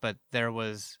Dye's, but there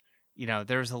was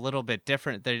a little bit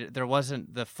different. There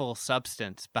wasn't the full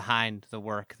substance behind the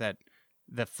work that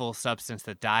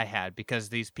Dye had, because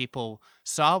these people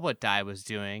saw what Dye was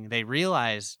doing. They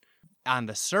realized on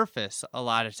the surface a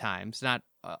lot of times,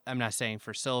 I'm not saying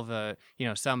for Silva,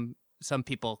 some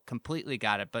people completely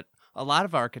got it, but a lot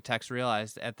of architects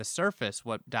realized at the surface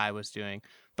what Dye was doing.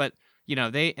 But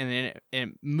it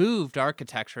moved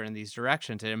architecture in these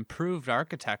directions. It improved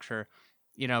architecture,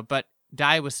 but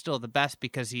Dye was still the best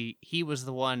because he was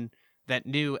the one that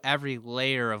knew every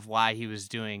layer of why he was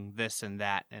doing this and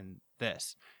that and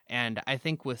this. And I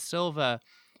think with Silva,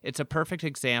 it's a perfect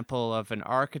example of an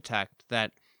architect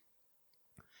that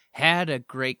had a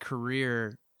great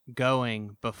career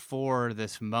going before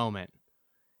this moment.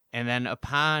 And then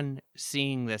upon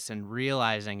seeing this and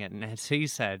realizing it, and as he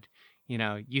said,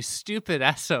 you stupid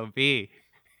SOB.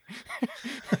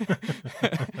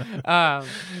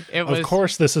 Of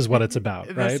course, this is what it's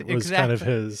about, right? It was kind of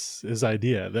his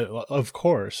idea. That, of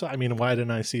course. I mean, why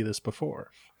didn't I see this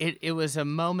before? It was a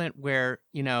moment where,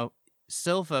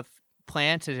 Silva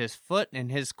planted his foot,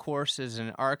 and his courses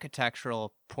and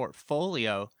architectural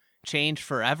portfolio changed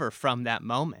forever from that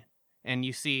moment. And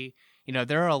you see,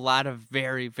 there are a lot of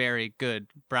very, very good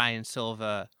Brian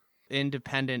Silva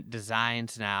independent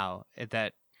designs now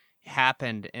that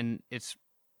happened, and it's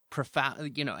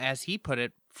profound, as he put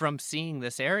it, from seeing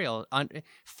this aerial,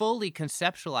 fully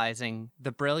conceptualizing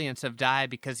the brilliance of Dye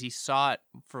because he saw it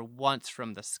for once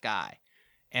from the sky.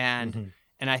 And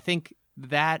and I think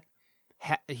that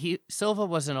Silva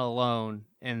wasn't alone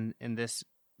in this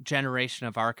generation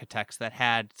of architects that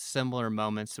had similar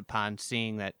moments upon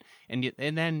seeing that. And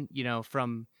then,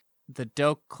 from the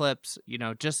Doak clips,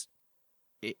 just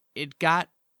it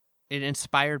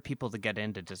inspired people to get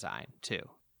into design too.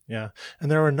 Yeah. And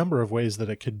there are a number of ways that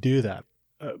it could do that.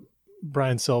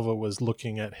 Brian Silva was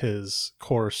looking at his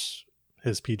course,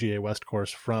 his PGA West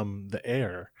course from the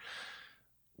air.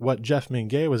 What Jeff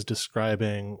Mingay was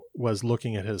describing was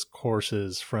looking at his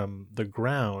courses from the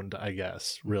ground, I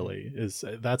guess, really.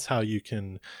 That's how you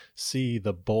can see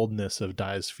the boldness of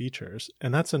Dye's features.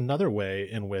 And that's another way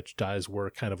in which Dye's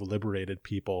work kind of liberated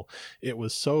people. It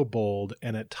was so bold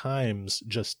and at times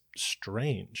just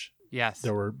strange. Yes.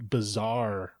 There were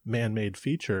bizarre man-made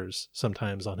features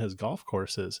sometimes on his golf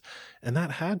courses. And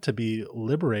that had to be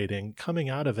liberating coming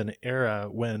out of an era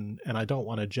when, and I don't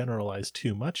want to generalize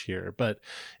too much here, but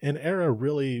an era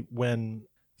really when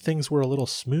things were a little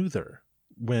smoother,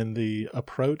 when the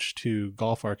approach to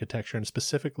golf architecture and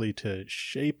specifically to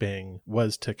shaping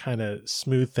was to kind of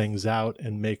smooth things out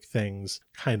and make things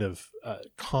kind of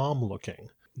calm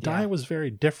looking. Dye was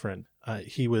very different.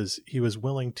 He was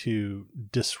willing to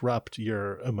disrupt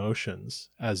your emotions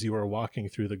as you were walking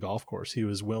through the golf course. He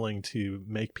was willing to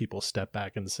make people step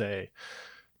back and say,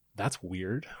 "That's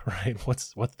weird, right?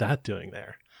 What's that doing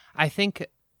there?" I think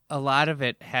a lot of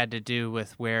it had to do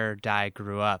with where Dye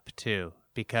grew up too,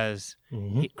 because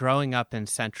growing up in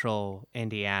central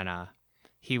Indiana,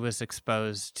 he was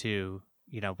exposed to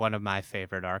one of my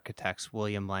favorite architects,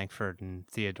 William Langford and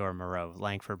Theodore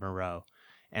Langford Moreau,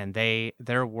 and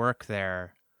their work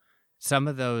there. Some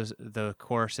of the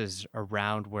courses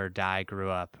around where Dye grew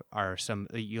up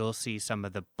you'll see some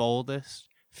of the boldest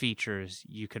features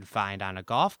you could find on a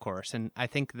golf course. And I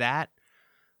think that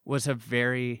was a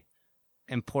very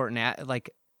important, like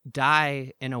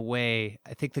Dye, in a way,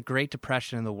 I think the Great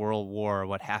Depression and the World War,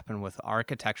 what happened with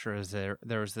architecture is there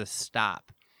was this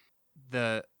stop.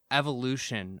 The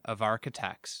evolution of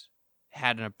architects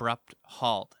had an abrupt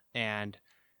halt, and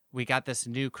we got this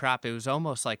new crop. It was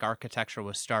almost like architecture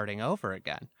was starting over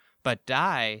again. But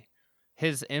Dye,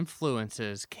 his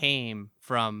influences came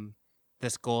from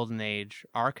this golden age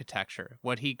architecture,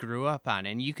 what he grew up on.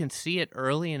 And you can see it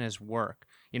early in his work.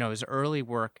 His early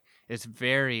work is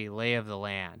very lay of the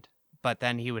land. But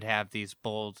then he would have these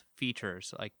bold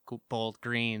features, like bold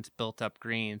greens, built up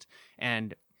greens.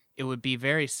 And it would be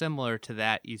very similar to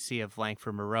that you see of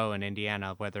Langford Moreau in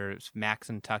Indiana, whether it's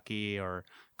Maxentucky or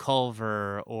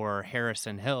Culver or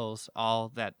Harrison Hills,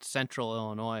 all that central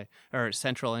Illinois or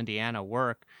central Indiana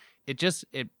work. It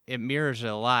mirrors it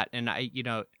a lot. And I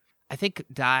think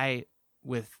Dye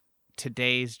with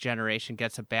today's generation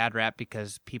gets a bad rap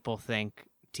because people think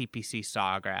TPC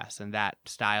Sawgrass and that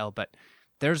style, but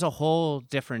there's a whole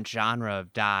different genre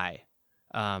of Dye.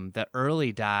 The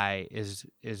early Dye is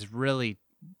really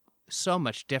so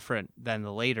much different than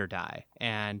the later Dye.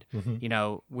 And,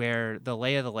 where the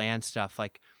lay of the land stuff,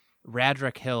 like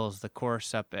Radrick Hills, the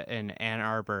course up in Ann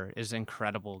Arbor, is an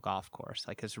incredible golf course.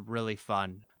 Like, it's really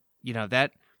fun.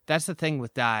 That's the thing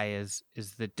with Dye is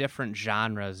the different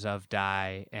genres of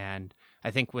Dye. And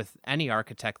I think with any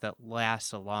architect that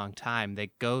lasts a long time,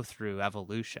 they go through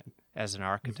evolution as an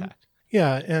architect.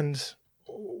 Yeah. And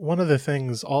one of the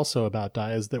things also about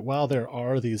Dye is that while there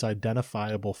are these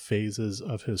identifiable phases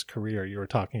of his career, you were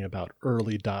talking about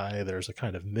early Dye, there's a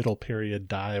kind of middle period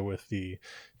Dye with the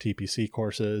TPC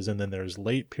courses, and then there's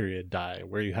late period Dye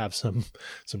where you have some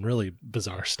really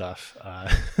bizarre stuff.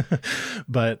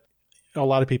 But a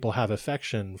lot of people have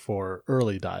affection for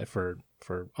early Dye for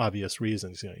obvious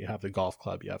reasons. You have the golf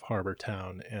club, you have Harbor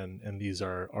Town, and these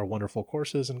are wonderful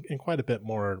courses and quite a bit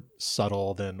more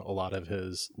subtle than a lot of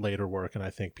his later work. And I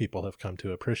think people have come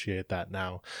to appreciate that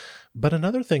now. But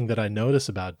another thing that I notice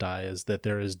about Dye is that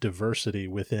there is diversity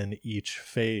within each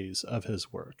phase of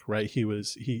his work, right?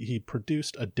 He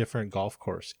produced a different golf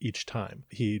course each time.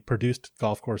 He produced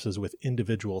golf courses with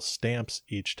individual stamps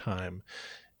each time.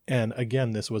 And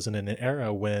again, this was in an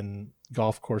era when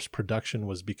golf course production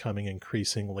was becoming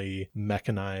increasingly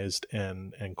mechanized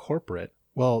and corporate.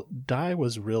 Well, Dye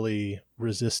was really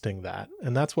resisting that.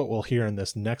 And that's what we'll hear in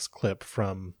this next clip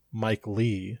from Mike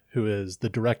Lee, who is the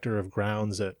director of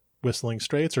grounds at Whistling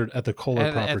Straits or at the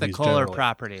Kohler Properties. At the Kohler generally.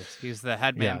 Properties. He's the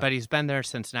head man, but he's been there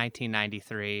since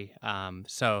 1993.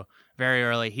 So very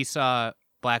early. He saw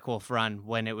Blackwolf Run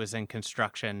when it was in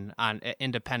construction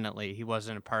independently. He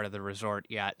wasn't a part of the resort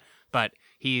yet, but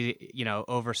he,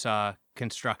 oversaw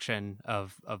construction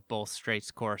of both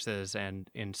Straits courses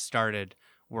and started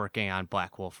working on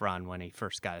Blackwolf Run when he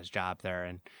first got his job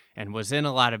there, and was in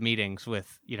a lot of meetings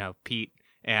with, Pete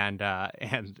and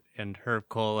Herb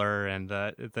Kohler and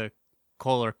the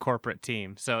Kohler corporate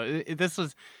team. So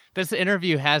this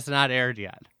interview has not aired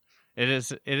yet. It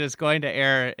is going to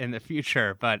air in the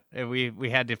future, but we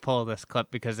had to pull this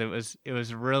clip because it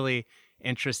was really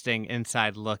interesting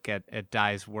inside look at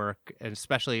Dye's work, and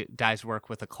especially Dye's work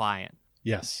with a client.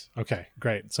 Yes. Okay,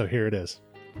 great. So here it is.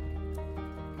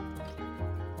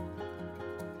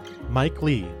 Mike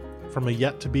Lee from a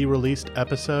yet-to-be-released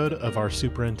episode of our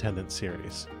Superintendent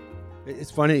series.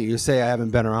 It's funny you say I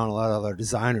haven't been around a lot of other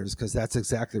designers, because that's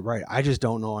exactly right. I just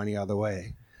don't know any other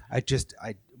way.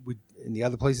 In the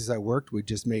other places I worked, we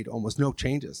just made almost no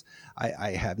changes.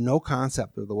 I have no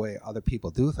concept of the way other people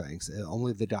do things,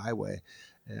 only the Dye way.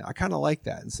 I kind of like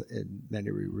that in many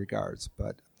regards.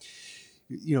 But,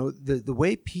 the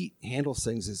way Pete handles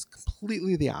things is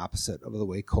completely the opposite of the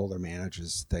way Kohler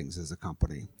manages things as a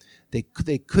company. They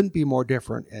couldn't be more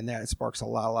different, and that sparks a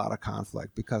lot of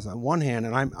conflict, because on one hand,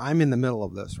 and I'm in the middle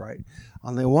of this, right?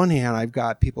 On the one hand, I've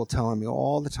got people telling me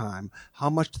all the time how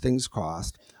much things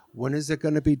cost. When is it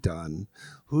going to be done?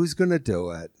 Who's going to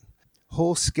do it?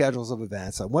 Whole schedules of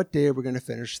events. On what day are we going to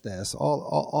finish this?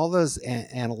 All those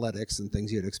analytics and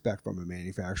things you'd expect from a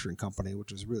manufacturing company,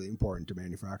 which is really important to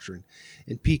manufacturing.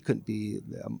 And Pete couldn't be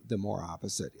the more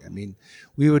opposite. I mean,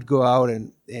 we would go out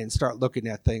and start looking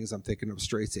at things. I'm thinking of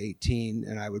Straits 18,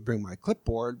 and I would bring my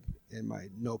clipboard and my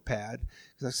notepad,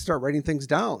 because I start writing things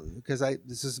down, because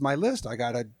this is my list. I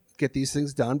got to get these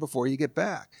things done before you get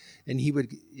back. And he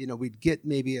would, we'd get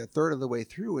maybe a third of the way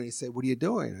through, and he'd say, what are you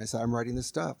doing? I said, I'm writing this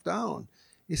stuff down.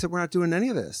 He said, we're not doing any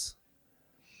of this.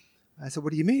 I said,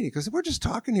 what do you mean? He goes, we're just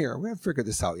talking here. We haven't figured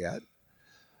this out yet.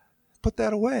 Put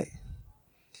that away.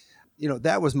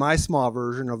 That was my small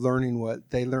version of learning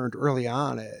what they learned early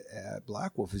on at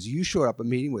Blackwolf. Is you showed up a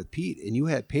meeting with Pete and you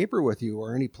had paper with you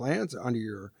or any plans under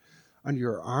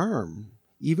your arm,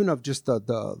 even of just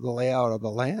the layout of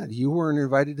the land. You weren't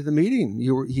invited to the meeting.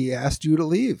 He asked you to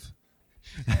leave.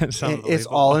 It's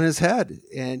all in his head.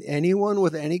 And anyone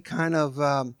with any kind of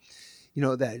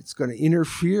that's going to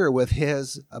interfere with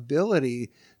his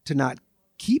ability to not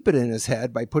keep it in his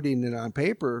head by putting it on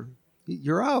paper,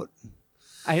 you're out.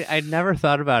 I'd never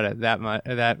thought about it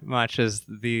that much as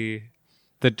the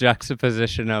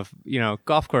juxtaposition of,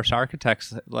 golf course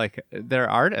architects, like they're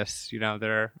artists,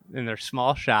 they're in their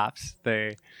small shops.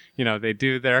 They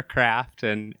do their craft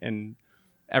and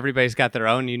everybody's got their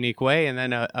own unique way. And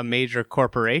then a major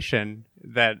corporation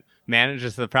that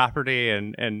manages the property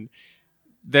and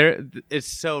it's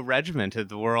so regimented,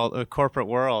 the corporate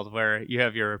world, where you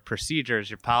have your procedures,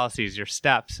 your policies, your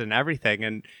steps, and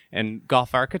everything, and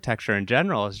golf architecture in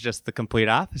general is just the complete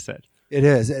opposite. It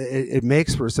is. It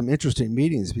makes for some interesting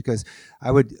meetings because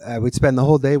I would spend the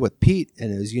whole day with Pete,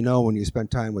 and as you know, when you spend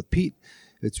time with Pete,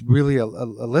 it's really a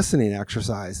listening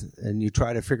exercise, and you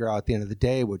try to figure out at the end of the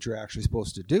day what you're actually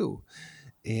supposed to do,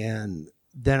 and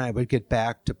then I would get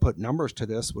back to put numbers to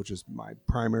this, which is my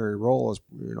primary role, is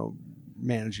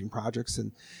managing projects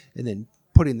and then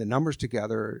putting the numbers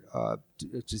together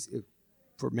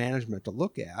for management to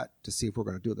look at to see if we're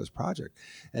going to do this project.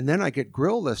 And then I get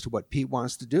grilled as to what Pete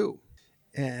wants to do,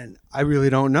 and I really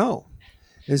don't know.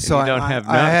 And so I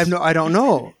don't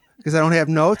know because I don't have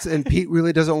notes, and Pete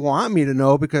really doesn't want me to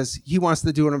know because he wants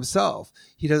to do it himself.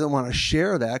 He doesn't want to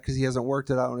share that because he hasn't worked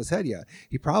it out in his head yet.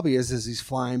 He probably is as he's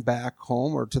flying back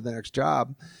home or to the next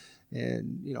job.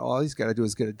 And, all he's got to do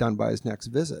is get it done by his next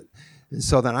visit. And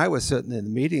so then I was sitting in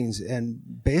the meetings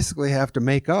and basically have to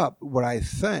make up what I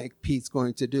think Pete's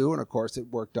going to do. And, of course, it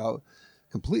worked out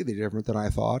completely different than I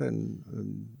thought,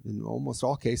 and in almost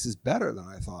all cases better than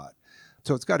I thought.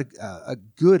 So it's got a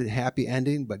good, happy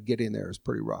ending, but getting there is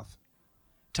pretty rough.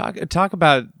 Talk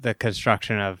about the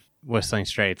construction of Whistling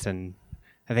Straits, and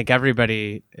I think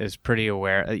everybody is pretty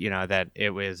aware, that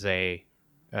it was a,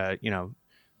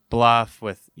 bluff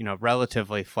with,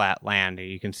 relatively flat land.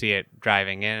 You can see it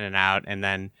driving in and out, and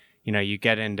then, you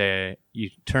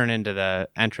turn into the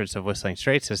entrance of Whistling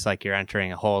Straits. It's like you're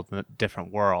entering a whole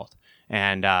different world.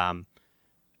 And,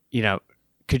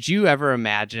 could you ever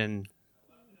imagine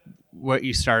what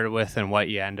you started with and what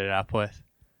you ended up with?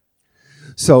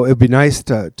 So it'd be nice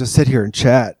to sit here and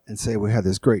chat and say we had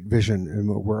this great vision and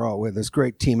we had this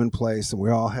great team in place and we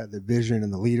all had the vision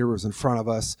and the leader was in front of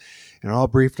us and all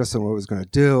briefed us on what it was going to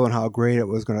do and how great it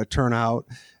was going to turn out.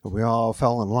 And we all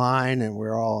fell in line and we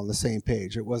were all on the same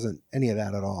page. It wasn't any of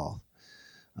that at all.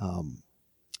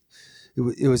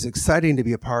 It was exciting to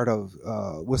be a part of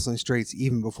Whistling Straits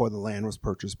even before the land was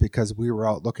purchased because we were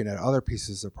out looking at other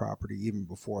pieces of property even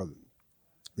before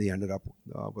they ended up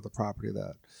with a property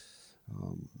that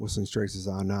Whistling Straits is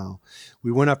on now.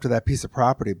 We went up to that piece of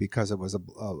property because it was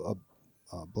a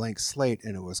blank slate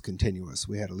and it was continuous.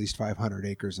 We had at least 500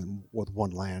 acres with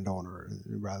one landowner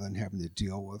rather than having to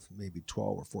deal with maybe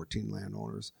 12 or 14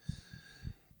 landowners.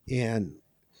 And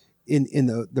in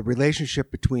the relationship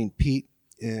between Pete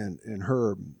and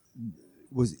Herb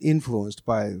was influenced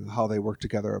by how they worked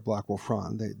together at Blackwolf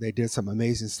Run. They did some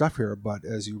amazing stuff here, but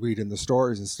as you read in the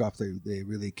stories and stuff, they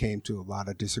really came to a lot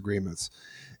of disagreements.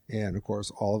 And, of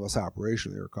course, all of us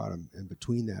operationally were caught in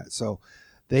between that. So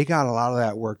they got a lot of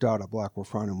that worked out at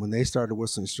Blackwolf Run. And when they started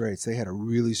Whistling Straits, they had a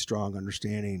really strong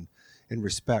understanding and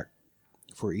respect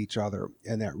for each other.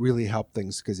 And that really helped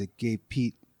things because it gave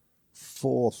Pete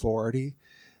full authority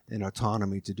and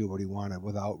autonomy to do what he wanted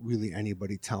without really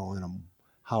anybody telling him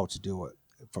how to do it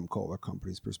from Kohler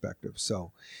Company's perspective.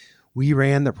 So we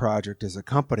ran the project as a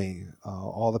company.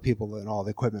 All the people and all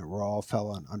the equipment were all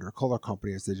fell under Kohler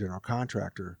Company as the general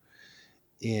contractor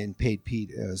and paid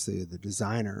Pete as the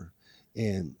designer.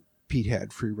 And Pete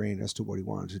had free reign as to what he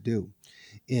wanted to do.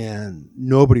 And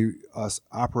nobody, us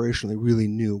operationally, really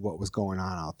knew what was going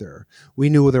on out there. We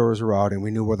knew there was a route and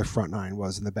we knew where the front nine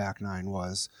was and the back nine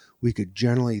was. We could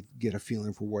generally get a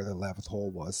feeling for where the 11th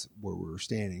hole was, where we were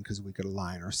standing, because we could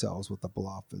align ourselves with the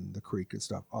bluff and the creek and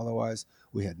stuff. Otherwise,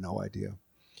 we had no idea.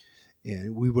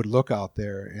 And we would look out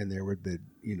there and there would be,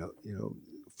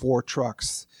 4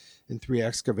 trucks and 3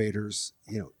 excavators,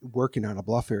 working on a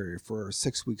bluff area for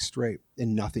 6 weeks straight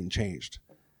and nothing changed.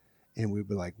 and we'd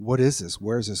be like, what is this?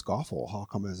 Where's this golf hole? How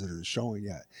come it isn't showing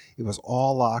yet? It was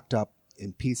all locked up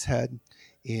in Pete's head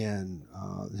and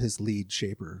his lead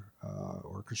shaper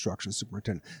or construction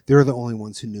superintendent. They're the only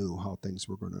ones who knew how things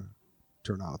were going to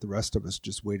turn out. The rest of us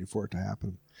just waited for it to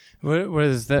happen.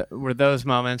 Were those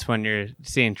moments when you're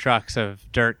seeing trucks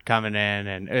of dirt coming in,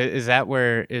 and is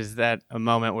that a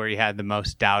moment where you had the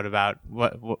most doubt about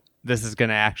what this is going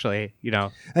to actually,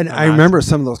 And I remember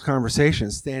some of those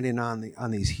conversations standing on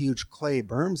these huge clay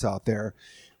berms out there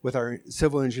with our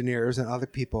civil engineers and other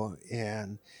people.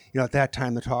 And, at that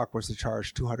time the talk was to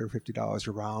charge $250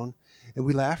 a round. And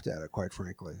we laughed at it, quite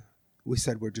frankly. We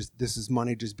said, this is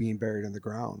money just being buried in the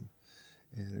ground.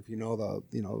 And if we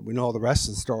know the rest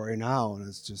of the story now, and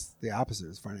it's just the opposite.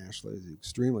 It's financially an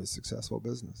extremely successful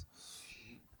business.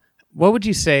 What would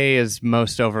you say is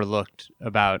most overlooked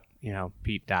about,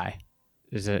 Pete Dye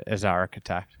as an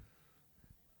architect?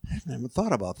 I haven't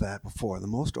thought about that before. The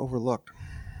most overlooked.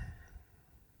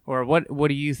 Or what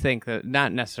do you think that,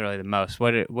 not necessarily the most,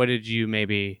 what did you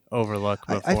maybe overlook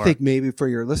before? I think maybe for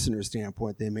your listener's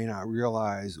standpoint, they may not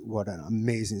realize what an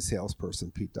amazing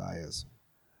salesperson Pete Dye is.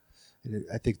 And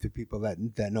I think the people that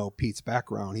know Pete's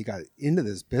background, he got into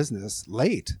this business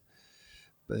late.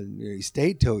 But he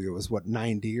stayed till he was,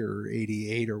 90 or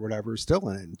 88 or whatever, still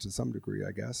in it to some degree,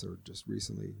 I guess, or just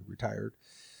recently retired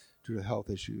due to health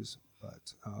issues.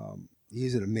 But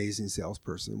he's an amazing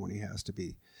salesperson when he has to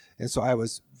be. And so I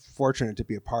was fortunate to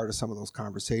be a part of some of those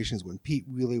conversations when Pete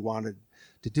really wanted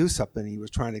to do something. He was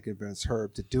trying to convince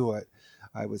Herb to do it.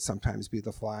 I would sometimes be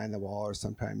the fly on the wall or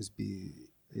sometimes be,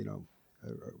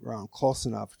 around close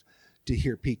enough to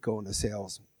hear Pete go into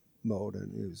sales mode,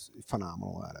 and he was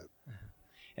phenomenal at it.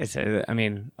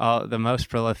 The most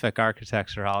prolific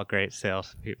architects are all great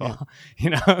salespeople.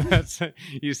 Yeah.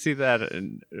 You see that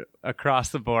across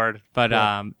the board. But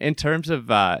in terms of,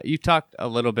 you talked a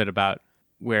little bit about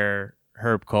where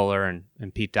Herb Kohler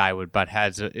and Pete Dye would butt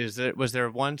heads. Was there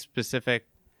one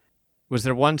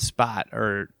spot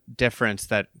or difference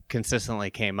that consistently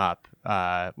came up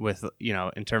with,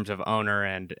 in terms of owner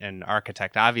and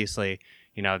architect? Obviously,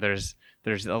 there's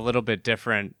a little bit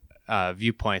different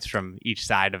viewpoints from each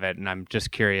side of it, and I'm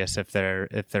just curious if there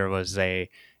was a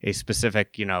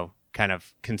specific, kind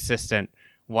of consistent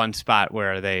one spot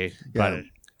where they butted.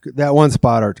 That one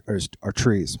spot are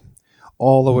trees,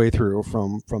 all the way through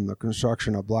from the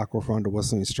construction of Blackwolf Run to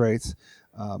Whistling Straits.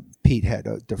 Pete had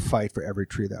to fight for every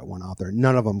tree that went out there.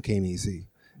 None of them came easy,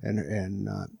 and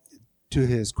to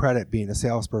his credit, being a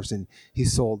salesperson, he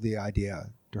sold the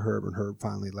idea to Herb, and Herb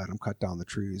finally let him cut down the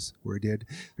trees where he did.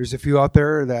 There's a few out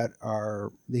there that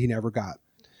he never got,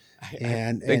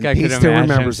 and I Pete could still imagine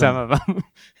remembers some them. of them.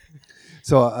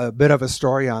 So a bit of a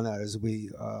story on that is we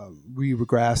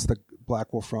regressed the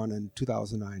Blackwolf Run in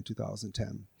 2009,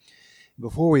 2010.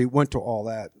 Before we went to all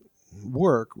that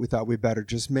work, we thought we'd better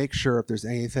just make sure if there's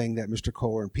anything that Mr.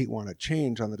 Kohler and Pete want to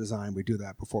change on the design, we do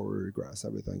that before we regress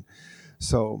everything.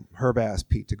 So Herb asked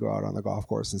Pete to go out on the golf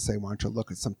course and say, why don't you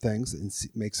look at some things and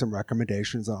make some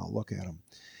recommendations, and I'll look at them.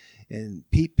 And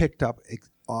Pete picked up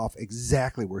off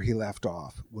exactly where he left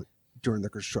off during the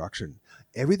construction.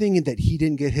 Everything that he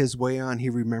didn't get his way on, he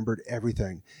remembered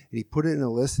everything. And he put it in a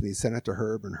list and he sent it to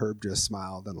Herb, and Herb just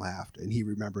smiled and laughed, and he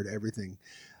remembered everything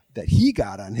that he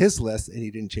got on his list, and he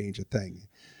didn't change a thing.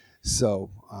 So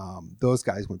those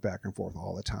guys went back and forth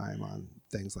all the time on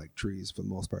things like trees for the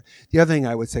most part. The other thing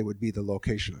I would say would be the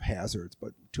location of hazards,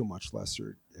 but to a much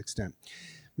lesser extent.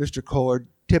 Mr. Kohler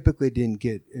typically didn't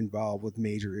get involved with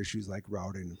major issues like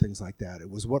routing and things like that. It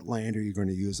was, what land are you going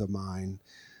to use of mine?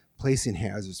 Placing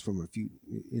hazards from a few,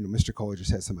 Mr. Kohler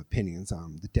just had some opinions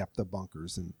on the depth of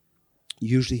bunkers, and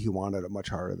usually he wanted it much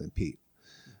harder than Pete,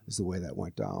 is the way that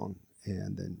went down.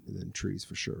 And then trees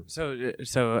for sure.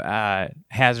 So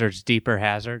hazards, deeper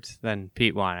hazards than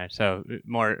Pete wanted. So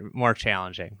more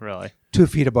challenging, really. 2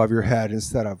 feet above your head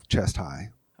instead of chest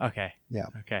high. Okay. Yeah.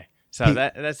 Okay. So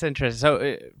that's interesting.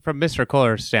 So from Mr.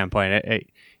 Kohler's standpoint,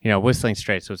 Whistling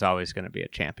Straits was always going to be a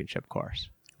championship course.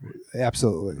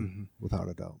 Absolutely, without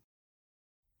a doubt.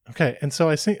 Okay, and so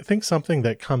I think something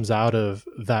that comes out of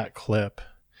that clip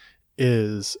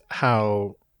is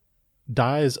how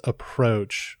Dye's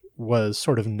approach was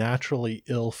sort of naturally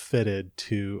ill-fitted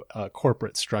to a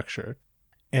corporate structure.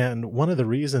 And one of the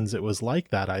reasons it was like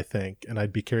that, I think, and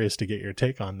I'd be curious to get your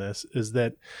take on this, is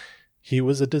that he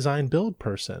was a design build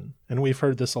person. And we've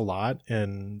heard this a lot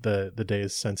in the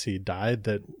days since he died,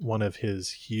 that one of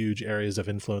his huge areas of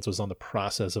influence was on the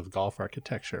process of golf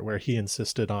architecture, where he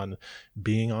insisted on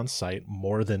being on site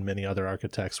more than many other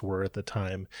architects were at the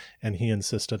time. And he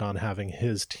insisted on having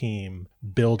his team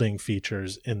building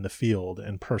features in the field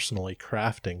and personally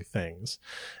crafting things.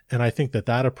 And I think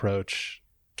that approach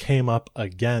came up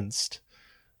against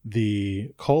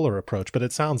the Kohler approach, but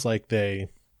it sounds like they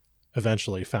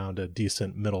eventually found a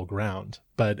decent middle ground.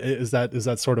 But is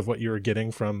that sort of what you were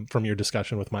getting from your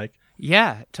discussion with Mike?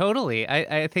 Yeah, totally.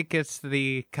 I think it's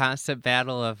the constant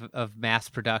battle of mass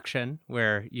production,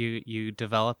 where you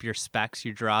develop your specs,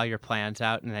 you draw your plans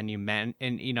out, and then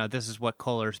and this is what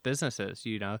Kohler's business is.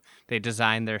 They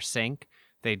design their sink,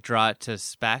 they draw it to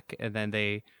spec, and then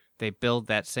they build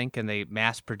that sink and they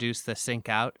mass produce the sink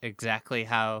out exactly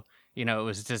how it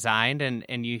was designed.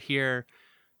 And you hear,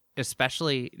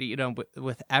 especially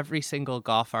with every single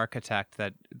golf architect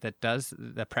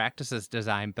that practices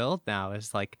design build now,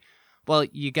 is like, well,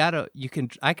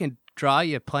 I can draw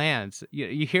you plans.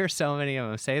 You hear so many of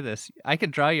them say this. I can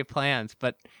draw you plans,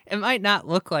 but it might not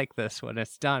look like this when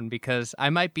it's done, because I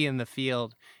might be in the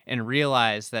field and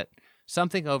realize that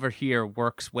something over here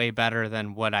works way better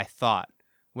than what I thought.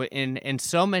 In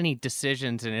so many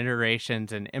decisions and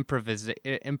iterations and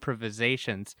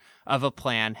improvisations of a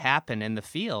plan happen in the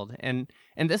field, and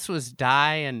this was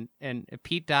Dye and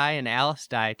Pete Dye and Alice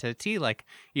Dye to the T. Like,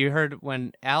 you heard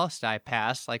when Alice Dye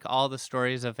passed, like all the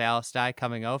stories of Alice Dye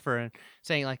coming over and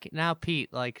saying, like, now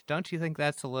Pete, like, don't you think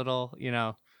that's a little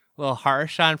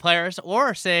harsh on players?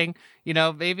 Or saying,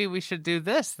 maybe we should do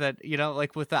this, that,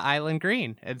 like with the Island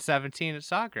Green at 17 at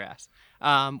Sawgrass.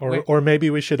 Or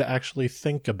maybe we should actually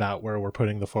think about where we're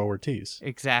putting the forward tees.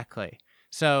 Exactly.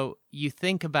 So you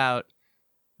think about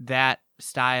that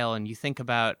style, and you think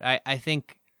about, I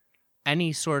think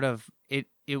any sort of,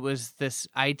 it was this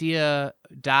idea,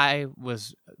 Dye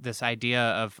was this idea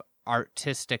of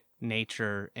artistic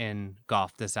nature in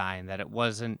golf design, that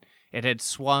it had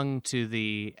swung to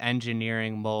the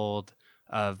engineering mold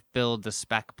of build the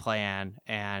spec plan.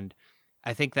 And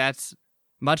I think that's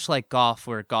much like golf,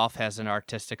 where golf has an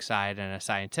artistic side and a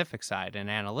scientific side, an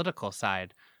analytical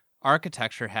side.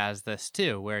 Architecture has this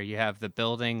too, where you have the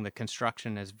building, the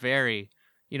construction is very,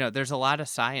 there's a lot of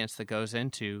science that goes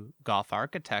into golf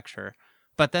architecture,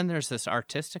 but then there's this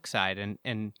artistic side.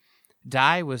 And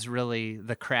Dye was really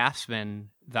the craftsman,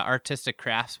 the artistic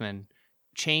craftsman,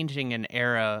 changing an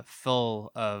era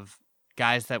full of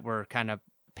guys that were kind of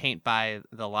paint by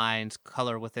the lines,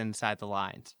 color within inside the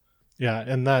lines. Yeah,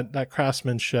 and that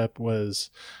craftsmanship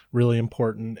was really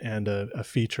important and a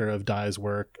feature of Dye's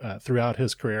work throughout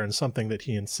his career, and something that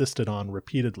he insisted on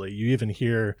repeatedly. You even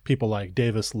hear people like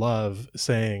Davis Love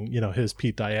saying, his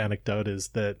Pete Dye anecdote is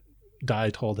that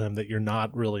Dye told him that you're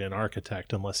not really an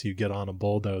architect unless you get on a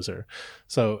bulldozer.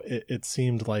 So it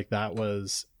seemed like that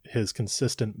was his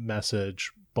consistent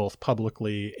message, both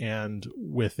publicly and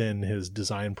within his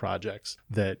design projects,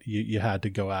 that you had to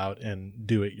go out and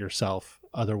do it yourself.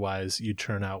 Otherwise, you'd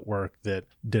churn out work that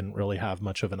didn't really have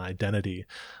much of an identity.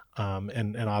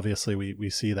 And obviously, we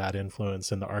see that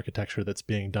influence in the architecture that's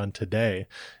being done today.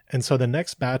 And so the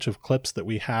next batch of clips that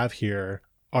we have here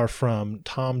are from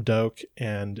Tom Doak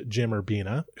and Jim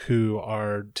Urbina, who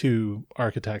are two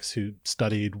architects who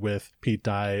studied with Pete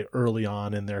Dye early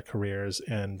on in their careers.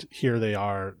 And here they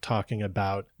are talking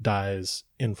about Dye's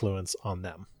influence on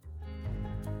them.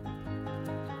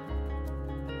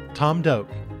 Tom Doak,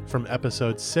 from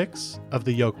episode 6 of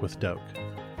The Yoke with Doak.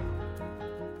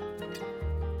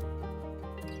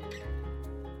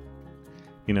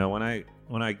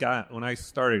 When I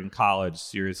started in college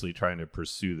seriously trying to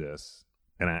pursue this,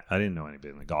 and I didn't know anybody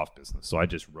in the golf business, so I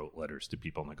just wrote letters to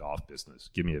people in the golf business.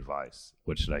 Give me advice.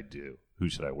 What should I do? Who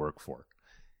should I work for?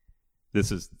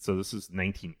 This is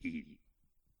 1980.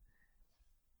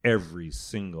 Every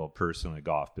single person in the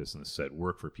golf business said,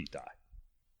 work for Pete Dye.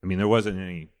 I mean, there wasn't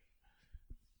any,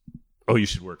 oh, you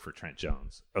should work for Trent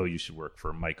Jones. Oh, you should work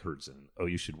for Mike Hertzen. Oh,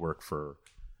 you should work for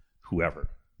whoever.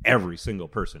 Every single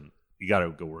person, you got to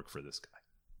go work for this guy.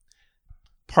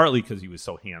 Partly because he was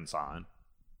so hands-on,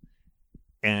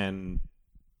 and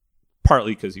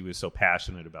partly because he was so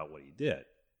passionate about what he did.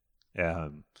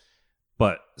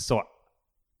 But so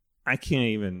I can't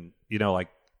even,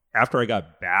 after I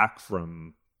got back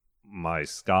from my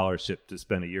scholarship to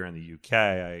spend a year in the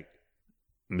UK,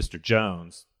 Mr.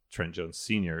 Jones, Trent Jones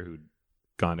Sr., who'd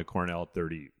gone to Cornell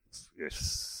 50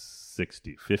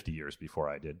 years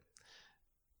before I did,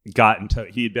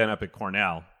 he had been up at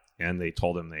Cornell, and they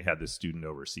told him they had this student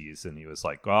overseas, and he was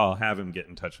like, well, I'll have him get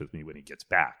in touch with me when he gets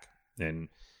back. And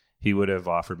he would have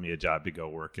offered me a job to go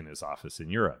work in his office in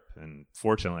Europe. And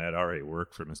fortunately, I'd already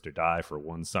worked for Mr. Dye for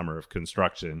one summer of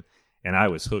construction, and I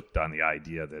was hooked on the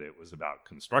idea that it was about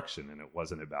construction and it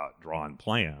wasn't about drawing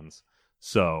plans.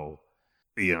 So,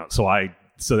 so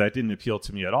that didn't appeal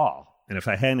to me at all. And if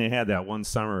I hadn't had that one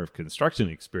summer of construction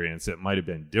experience, it might have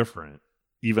been different,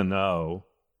 even though,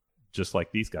 just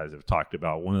like these guys have talked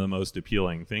about, one of the most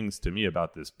appealing things to me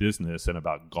about this business and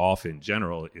about golf in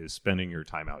general is spending your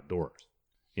time outdoors.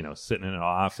 Sitting in an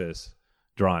office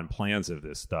drawing plans of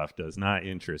this stuff does not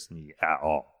interest me at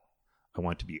all. I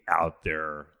want to be out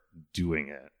there doing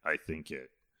it. I think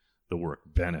the work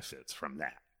benefits from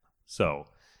that. So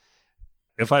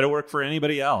if I'd have worked for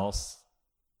anybody else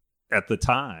at the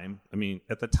time,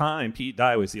 Pete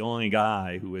Dye was the only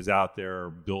guy who was out there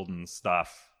building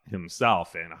stuff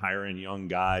himself and hiring young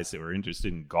guys that were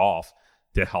interested in golf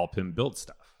to help him build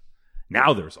stuff.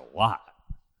 Now there's a lot,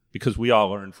 because we all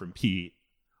learned from Pete,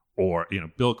 or,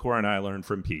 Bill Coore and I learned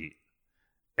from Pete,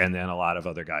 and then a lot of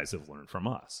other guys have learned from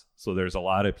us. So there's a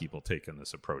lot of people taking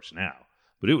this approach now,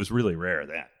 but it was really rare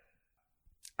then.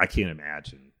 I can't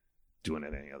imagine doing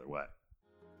it any other way.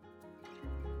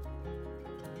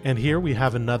 And here we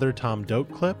have another Tom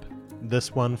Doak clip,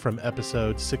 this one from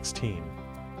episode 16.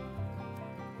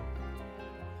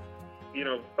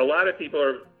 A lot of people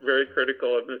are very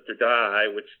critical of Mr. Dye,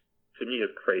 which to me is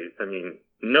crazy.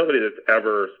 Nobody that's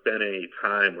ever spent any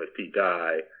time with Pete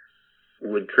Dye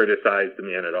would criticize the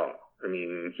man at all.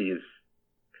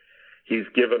 He's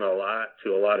given a lot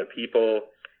to a lot of people.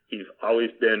 He's always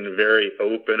been very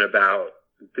open about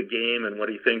the game and what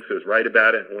he thinks is right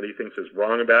about it and what he thinks is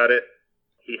wrong about it.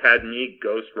 He had me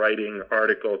ghostwriting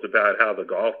articles about how the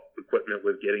golf equipment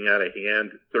was getting out of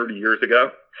hand 30 years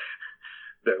ago,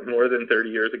 more than 30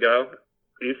 years ago.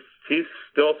 He's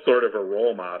still sort of a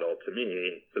role model to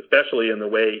me, especially in the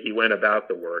way he went about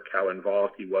the work, how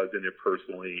involved he was in it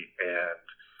personally,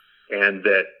 and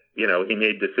that, he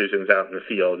made decisions out in the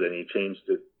field, and he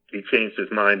changed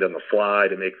his mind on the fly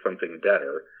to make something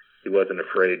better. He wasn't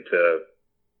afraid to,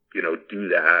 do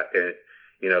that. And,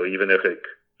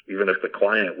 even if the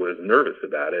client was nervous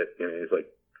about it, he's like,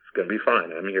 it's going to be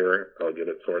fine. I'm here. I'll get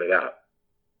it sorted out.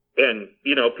 And,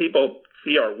 people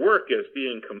see our work as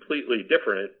being completely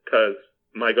different because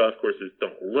my golf courses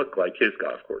don't look like his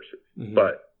golf courses. Mm-hmm.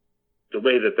 But the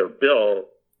way that they're built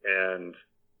and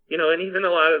even a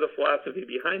lot of the philosophy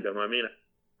behind them,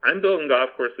 I'm building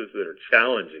golf courses that are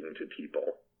challenging to people.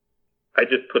 I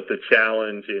just put the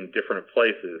challenge in different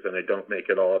places, and I don't make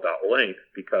it all about length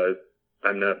because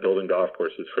I'm not building golf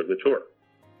courses for the tour.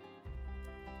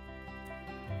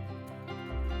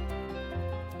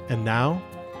 And now,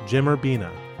 Jim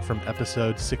Urbina from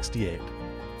episode 68.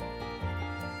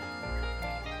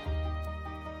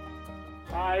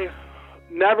 I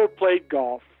never played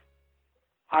golf.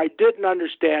 I didn't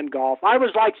understand golf. I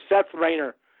was like Seth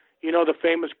Rayner. The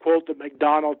famous quote that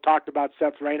McDonald talked about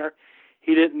Seth Rayner.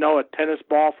 He didn't know a tennis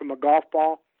ball from a golf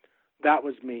ball. That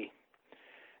was me.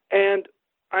 And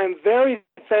I'm very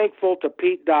thankful to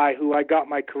Pete Dye, who I got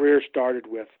my career started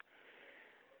with.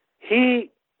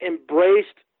 He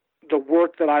embraced the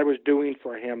work that I was doing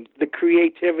for him, the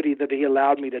creativity that he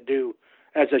allowed me to do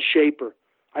as a shaper.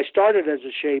 I started as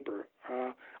a shaper.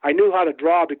 I knew how to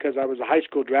draw because I was a high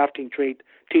school drafting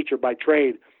teacher by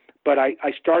trade, but I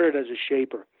started as a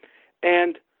shaper.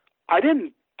 And I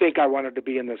didn't think I wanted to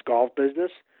be in this golf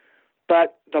business,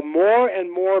 but the more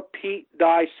and more Pete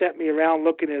Dye sent me around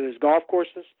looking at his golf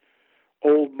courses,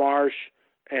 Old Marsh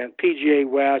and PGA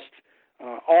West,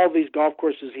 all these golf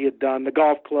courses he had done, the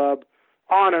golf club,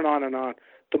 on and on and on,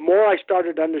 the more I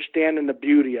started understanding the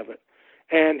beauty of it.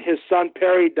 And his son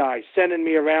Perry Dye sending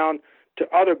me around to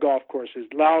other golf courses,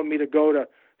 allowing me to go to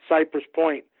Cypress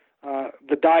Point.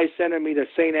 The Dye sending me to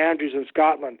St. Andrews in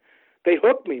Scotland. They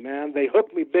hooked me, man. They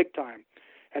hooked me big time.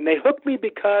 And they hooked me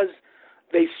because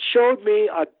they showed me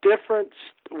a different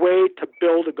way to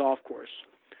build a golf course.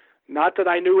 Not that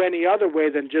I knew any other way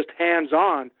than just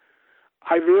hands-on.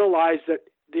 I realized that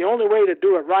the only way to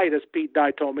do it right, as Pete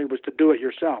Dye told me, was to do it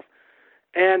yourself.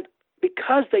 And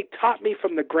because they taught me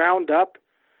from the ground up,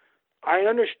 I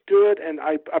understood and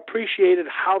I appreciated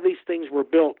how these things were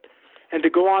built. And to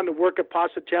go on to work at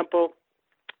Pasatiempo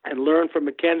and learn from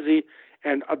Mackenzie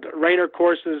and Rainer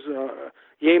courses,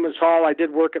 Yeamans Hall, I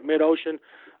did work at Mid-Ocean,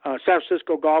 San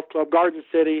Francisco Golf Club, Garden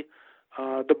City,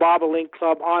 the Bobolink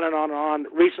Club, on and on and on.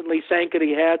 Recently,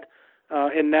 Sankaty Head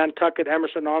in Nantucket,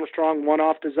 Emerson Armstrong,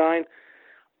 one-off design.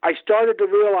 I started to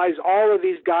realize all of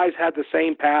these guys had the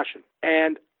same passion,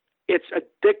 and it's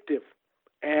addictive,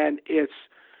 and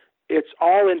it's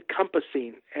all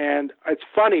encompassing. And it's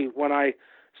funny when I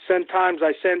sometimes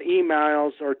I send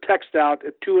emails or text out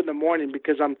at 2 a.m.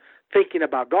 because I'm thinking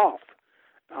about golf.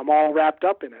 I'm all wrapped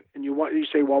up in it. And you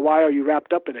say, well, why are you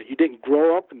wrapped up in it? You didn't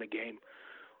grow up in the game.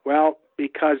 Well,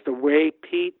 because the way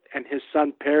Pete and his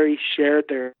son Perry shared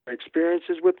their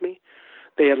experiences with me,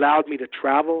 they allowed me to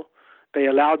travel. They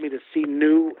allowed me to see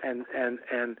new and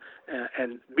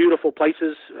beautiful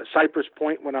places. Cypress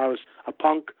Point when I was a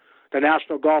punk, the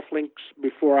National Golf Links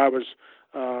before I was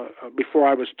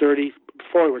 30,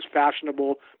 before it was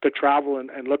fashionable to travel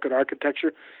and look at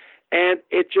architecture. And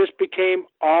it just became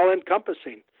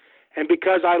all-encompassing. And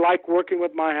because I like working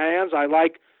with my hands, I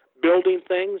like building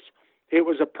things, it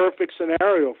was a perfect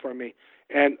scenario for me.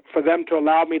 And for them to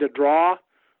allow me to draw,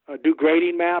 do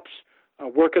grading maps,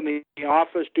 work in the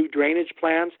office, do drainage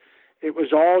plans, it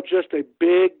was all just a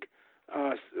big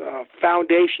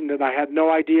foundation that I had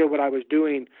no idea what I was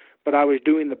doing, but I was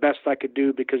doing the best I could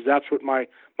do because that's what my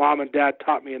mom and dad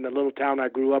taught me in the little town I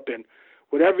grew up in.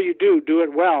 Whatever you do, do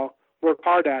it well, work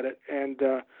hard at it, and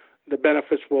the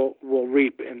benefits will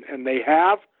reap. And they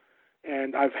have,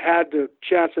 and I've had the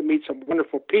chance to meet some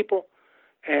wonderful people,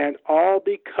 and all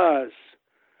because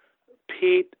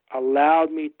Pete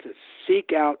allowed me to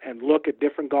seek out and look at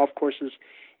different golf courses,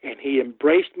 and he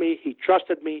embraced me, he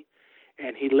trusted me,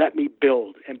 and he let me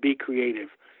build and be creative.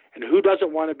 And who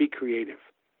doesn't want to be creative?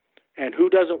 And who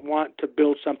doesn't want to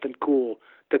build something cool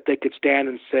that they could stand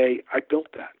and say, I built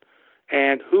that?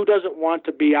 And who doesn't want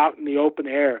to be out in the open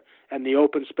air and the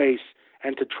open space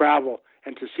and to travel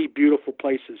and to see beautiful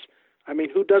places? I mean,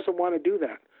 who doesn't want to do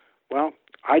that? Well,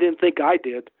 I didn't think I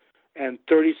did. And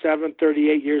 37,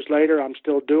 38 years later, I'm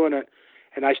still doing it.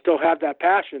 And I still have that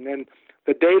passion. And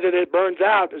the day that it burns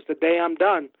out is the day I'm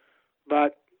done.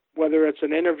 But whether it's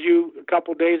an interview a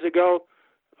couple days ago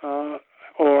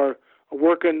or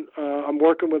I'm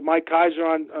working with Mike Kaiser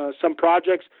on some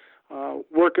projects,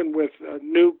 working with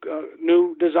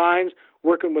new designs,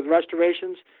 working with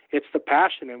restorations, it's the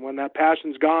passion. And when that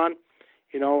passion's gone,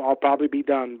 I'll probably be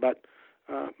done. But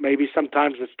maybe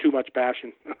sometimes it's too much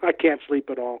passion. I can't sleep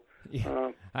at all.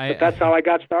 But that's how I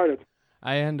got started.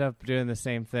 I end up doing the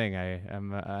same thing.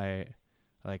 You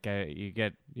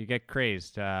get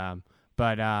crazed.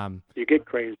 You get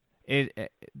crazed.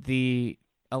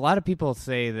 A lot of people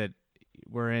say that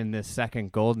we're in this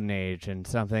second golden age, and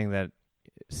something that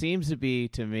seems to be,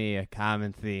 to me, a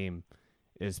common theme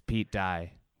is Pete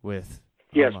Dye with.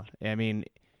 Yes. I mean,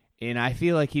 and I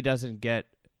feel like he doesn't get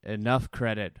enough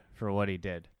credit for what he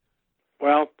did.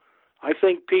 Well, I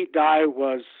think Pete Dye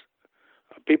was.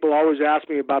 People always ask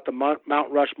me about the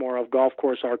Mount Rushmore of golf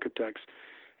course architects,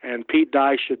 and Pete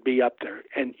Dye should be up there.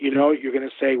 And you're going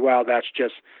to say, well, that's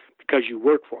just because you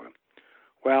work for him.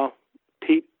 Well,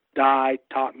 Pete Dye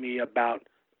taught me about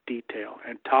detail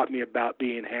and taught me about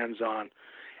being hands-on.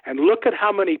 And look at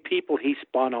how many people he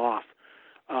spun off.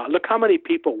 Look how many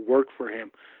people work for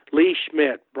him. Lee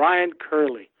Schmidt, Brian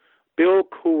Curley, Bill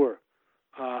Coore.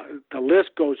 The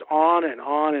list goes on and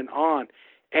on and on.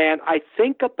 And I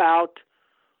think about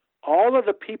all of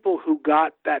the people who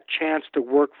got that chance to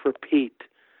work for Pete,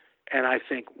 and I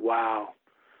think, wow,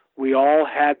 we all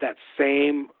had that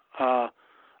same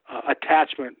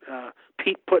attachment.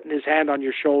 Pete putting his hand on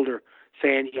your shoulder,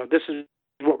 saying, this is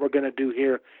what we're going to do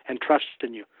here, and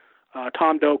trusting you.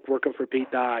 Tom Doak working for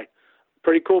Pete Dye.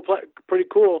 Pretty cool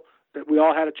that we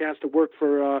all had a chance to work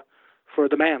for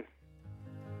the man.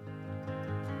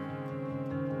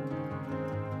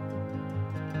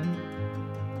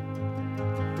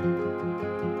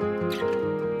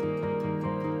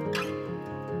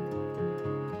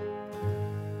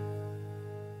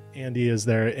 Andy, is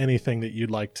there anything that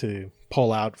you'd like to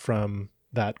pull out from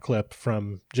that clip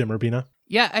from Jim Urbina?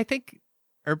 Yeah, I think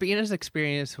Urbina's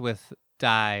experience with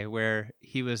Dye, where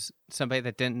he was somebody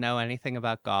that didn't know anything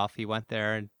about golf, he went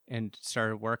there and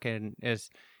started working, as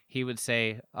he would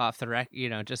say off the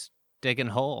record, just digging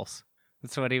holes.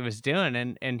 That's what he was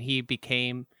doing. And he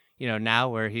became, now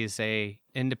where he's a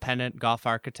independent golf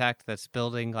architect that's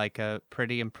building like a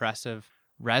pretty impressive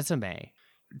resume.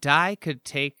 Dye could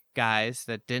take guys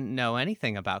that didn't know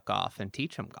anything about golf and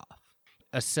teach them golf.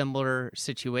 A similar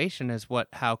situation is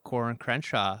how Coore and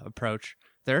Crenshaw approach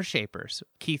their shapers.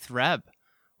 Keith Rebb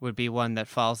would be one that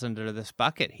falls into this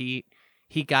bucket. He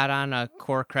got on a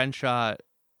Coore Crenshaw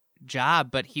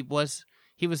job, but he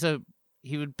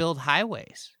would build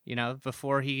highways,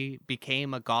 before he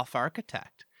became a golf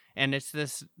architect. And it's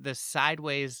this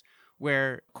sideways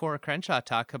where Coore Crenshaw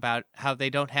talk about how they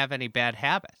don't have any bad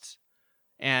habits.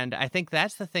 And I think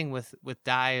that's the thing with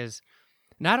Dye is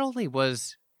not only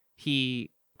was he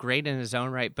great in his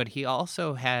own right, but he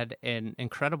also had an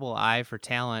incredible eye for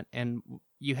talent. And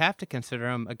you have to consider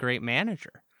him a great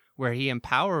manager, where he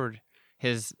empowered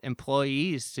his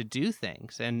employees to do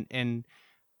things, and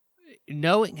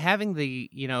having the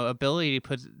ability to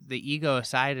put the ego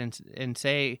aside and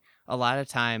say a lot of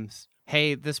times,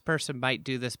 hey, this person might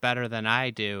do this better than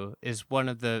I do, is one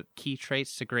of the key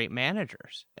traits to great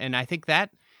managers. And I think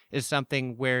that is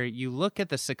something where you look at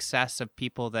the success of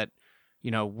people that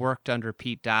worked under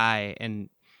Pete Dye, and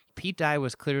Pete Dye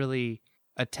was clearly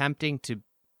attempting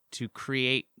to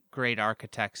create great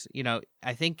architects.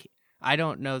 I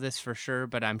don't know this for sure,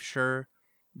 but I'm sure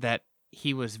that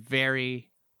he was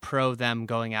very pro them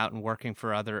going out and working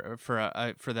for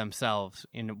themselves,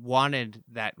 and wanted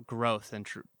that growth and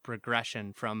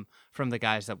progression from the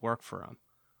guys that work for him.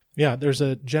 Yeah, there's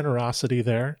a generosity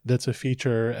there that's a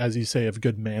feature, as you say, of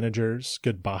good managers,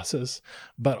 good bosses,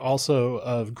 but also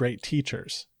of great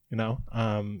teachers.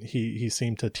 He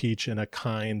seemed to teach in a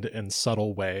kind and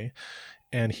subtle way,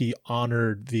 and he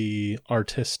honored the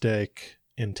artistic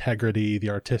integrity, the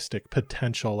artistic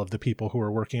potential of the people who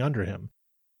were working under him.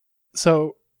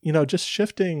 So, just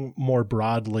shifting more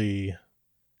broadly,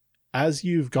 as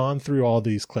you've gone through all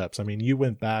these clips, I mean, you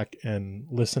went back and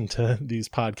listened to these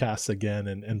podcasts again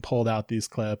and pulled out these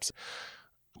clips.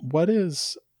 What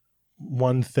is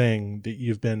one thing that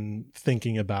you've been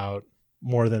thinking about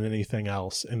more than anything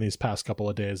else in these past couple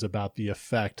of days about the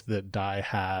effect that Dye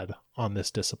had on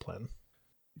this discipline?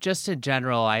 Just in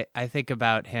general, I think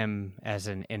about him as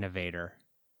an innovator.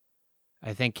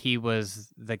 I think he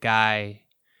was the guy,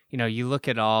 you look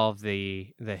at all of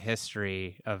the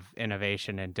history of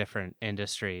innovation in different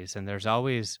industries, and there's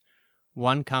always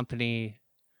one company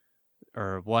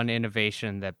or one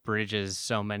innovation that bridges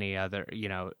so many other,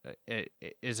 it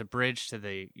is a bridge to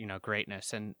the,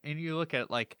 greatness. And you look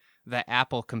at like the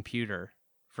Apple computer,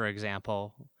 for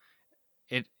example,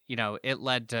 it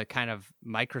led to kind of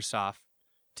Microsoft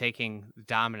taking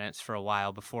dominance for a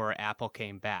while before Apple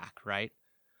came back, right?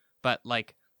 But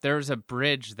like there's a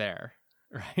bridge there,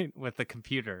 right, with the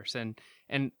computers, and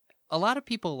a lot of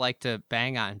people like to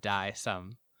bang on Dye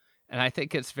some, and I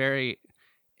think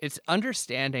it's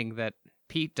understanding that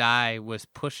Pete Dye was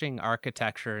pushing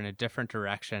architecture in a different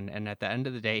direction, and at the end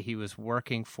of the day, he was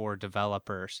working for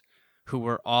developers who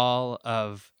were all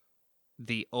of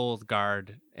the old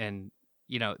guard, and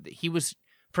he was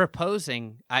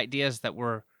proposing ideas that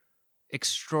were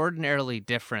extraordinarily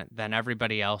different than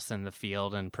everybody else in the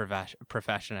field and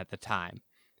profession at the time.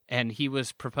 And he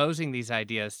was proposing these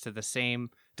ideas to the same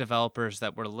developers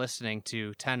that were listening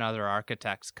to 10 other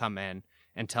architects come in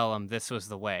and tell them this was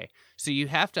the way. So you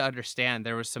have to understand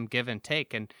there was some give and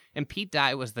take. And Pete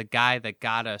Dye was the guy that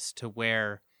got us to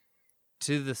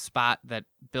the spot that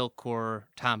Bill Coore,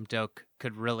 Tom Doak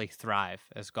could really thrive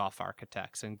as golf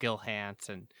architects, and Gil Hance,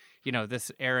 and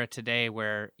this era today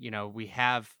where we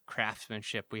have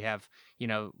craftsmanship, we have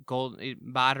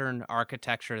modern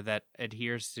architecture that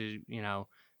adheres to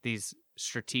these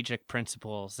strategic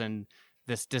principles, and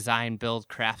this design build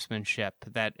craftsmanship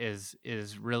that is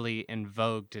really in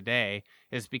vogue today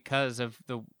is because of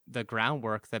the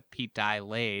groundwork that Pete Dye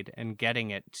laid and getting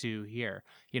it to here.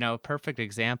 A perfect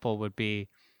example would be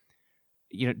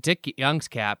Dick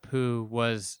Youngscap, who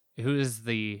is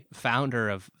the founder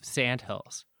of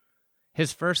Sandhills.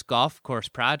 His first golf course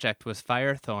project was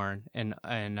Firethorn in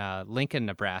Lincoln,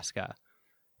 Nebraska,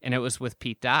 and it was with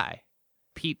Pete Dye.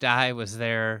 Pete Dye was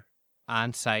there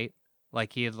on site,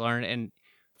 like he had learned, and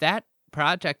that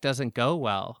project doesn't go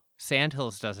well,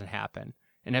 Sandhills doesn't happen.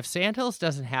 And if Sandhills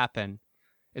doesn't happen,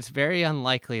 it's very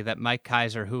unlikely that Mike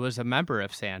Kaiser, who was a member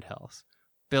of Sandhills,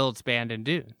 builds Bandon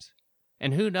Dunes.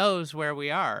 And who knows where we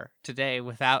are today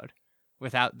without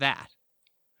that.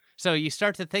 So you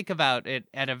start to think about it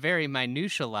at a very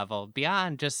minutiae level,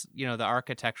 beyond just, the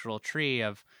architectural tree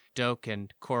of Doak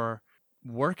and Coore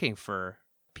working for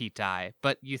Pete Dye.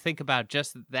 But you think about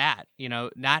just that,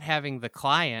 not having the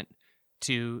client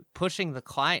to pushing the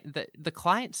client. The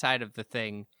client side of the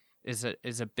thing is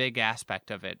a big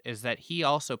aspect of it, is that he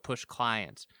also pushed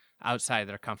clients outside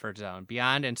their comfort zone,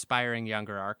 beyond inspiring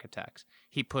younger architects.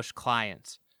 He pushed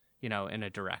clients, in a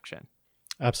direction.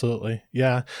 Absolutely.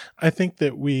 Yeah. I think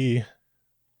that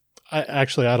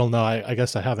I don't know. I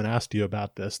guess I haven't asked you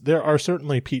about this. There are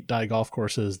certainly Pete Dye golf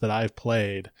courses that I've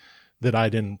played that I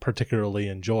didn't particularly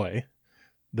enjoy,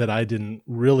 that I didn't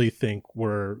really think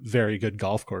were very good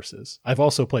golf courses. I've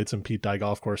also played some Pete Dye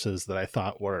golf courses that I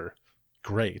thought were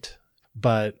great,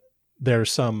 but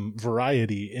there's some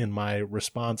variety in my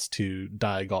response to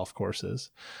Dye golf courses.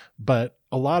 But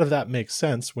a lot of that makes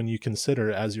sense when you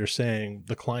consider, as you're saying,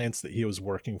 the clients that he was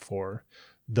working for,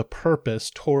 the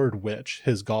purpose toward which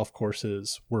his golf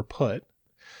courses were put.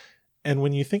 And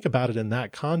when you think about it in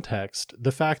that context,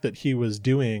 the fact that he was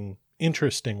doing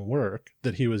interesting work,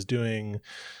 that he was doing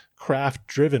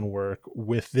craft-driven work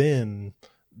within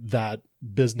that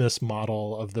business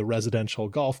model of the residential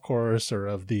golf course, or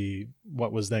of the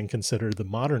what was then considered the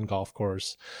modern golf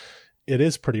course. It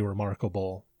is pretty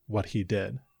remarkable what he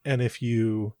did. And if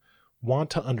you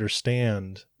want to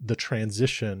understand the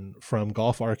transition from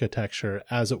golf architecture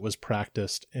as it was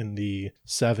practiced in the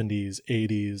 70s,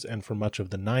 80s, and for much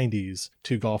of the 90s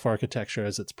to golf architecture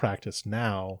as it's practiced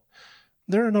now,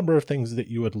 there are a number of things that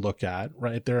you would look at,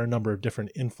 right? There are a number of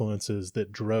different influences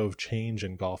that drove change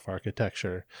in golf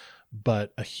architecture,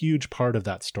 but a huge part of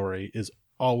that story is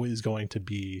always going to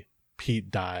be Pete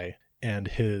Dye and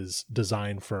his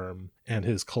design firm and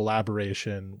his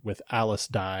collaboration with Alice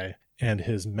Dye and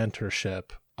his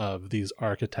mentorship of these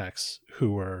architects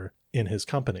who were in his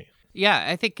company. Yeah,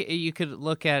 I think you could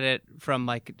look at it from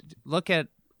look at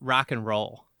rock and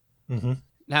roll. Mm-hmm.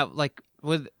 Now,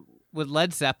 would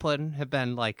Led Zeppelin have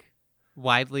been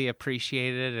widely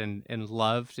appreciated and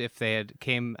loved if they had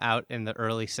came out in the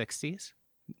early 60s?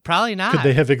 Probably not. Could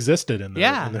they have existed in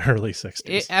the early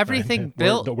 60s? Everything right?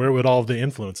 built. Where would all of the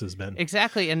influences been?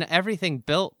 Exactly, and everything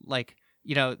built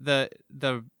the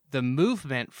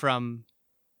movement from,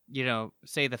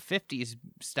 say the 50s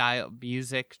style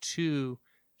music to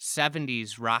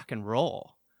 70s rock and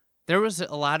roll. There was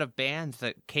a lot of bands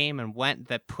that came and went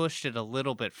that pushed it a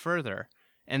little bit further.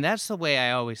 And that's the way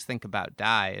I always think about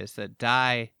Dye, is that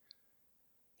Dye,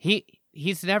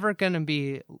 he's never going to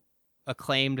be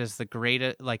acclaimed as the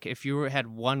greatest, if you had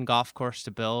one golf course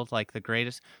to build, the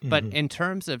greatest. Mm-hmm. But in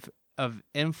terms of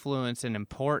influence and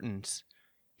importance,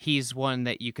 he's one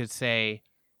that you could say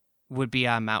would be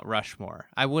on Mount Rushmore.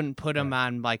 I wouldn't put him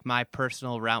on my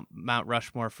personal Mount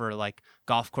Rushmore for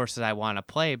golf courses I want to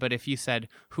play. But if you said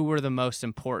who were the most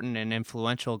important and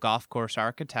influential golf course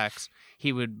architects,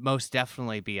 he would most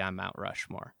definitely be on Mount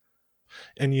Rushmore.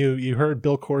 And you heard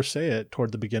Bill Coore say it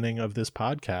toward the beginning of this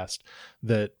podcast,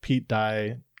 that Pete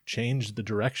Dye changed the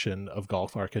direction of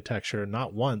golf architecture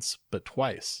not once, but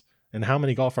twice. And how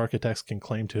many golf architects can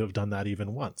claim to have done that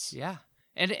even once? Yeah.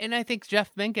 And I think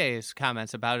Jeff Mingay's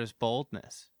comments about his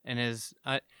boldness and his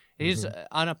he's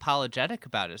unapologetic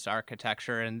about his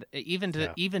architecture, and even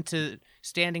to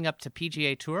standing up to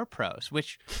PGA Tour pros,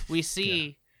 which we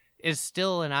see is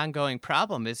still an ongoing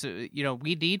problem. Is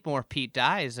we need more Pete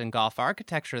Dyes in golf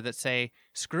architecture that say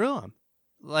screw him.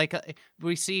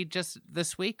 We see just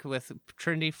this week with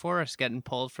Trinity Forest getting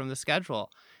pulled from the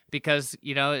schedule because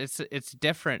it's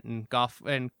different in golf,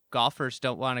 and golfers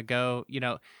don't want to go.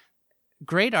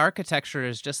 Great architecture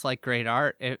is just like great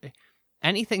art.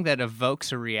 Anything that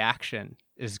evokes a reaction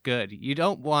is good. You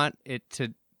don't want it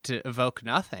to evoke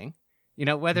nothing.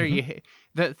 Whether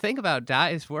the thing about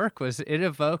Dye's work was it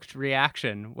evoked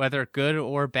reaction, whether good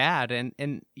or bad.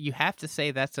 And you have to say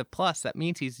that's a plus. That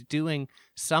means he's doing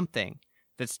something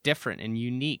that's different and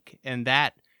unique. And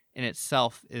that in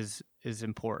itself is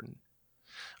important.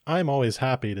 I'm always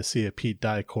happy to see a Pete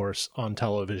Dye course on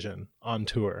television, on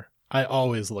tour. I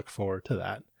always look forward to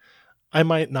that. I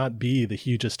might not be the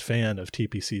hugest fan of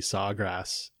TPC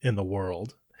Sawgrass in the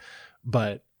world,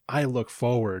 but I look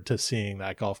forward to seeing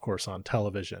that golf course on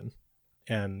television.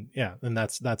 And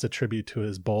that's a tribute to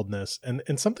his boldness.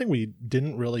 And something we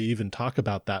didn't really even talk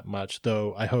about that much,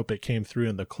 though I hope it came through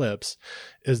in the clips,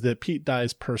 is that Pete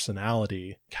Dye's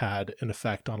personality had an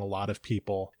effect on a lot of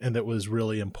people, and that was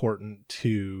really important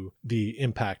to the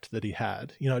impact that he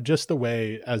had. Just the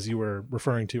way, as you were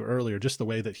referring to earlier, just the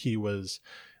way that he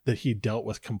dealt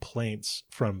with complaints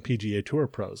from PGA Tour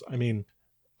pros. I mean,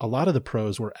 a lot of the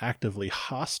pros were actively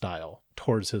hostile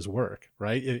towards his work,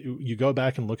 right? You go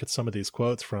back and look at some of these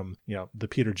quotes from, the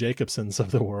Peter Jacobsons of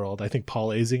the world. I think Paul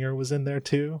Azinger was in there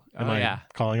too. Am I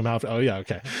calling him out? Oh yeah.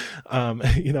 Okay.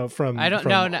 Maybe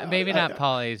not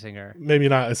Paul Azinger. Maybe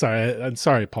not. I'm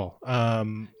sorry, Paul.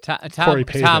 Corey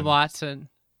Pavin. Tom Watson.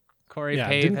 Corey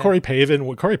Pavin. Didn't Corey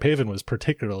Pavin was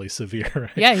particularly severe. Right?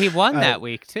 Yeah. He won that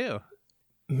week too.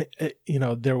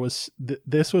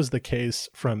 This was the case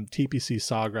from TPC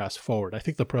Sawgrass forward. I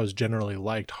think the pros generally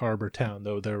liked Harbor Town,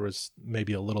 though there was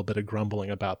maybe a little bit of grumbling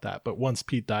about that. But once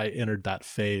Pete Dye entered that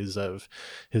phase of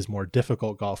his more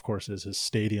difficult golf courses, his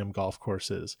stadium golf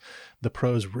courses, the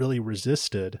pros really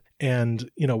resisted. And,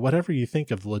 whatever you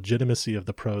think of the legitimacy of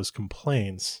the pros'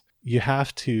 complaints, you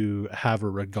have to have a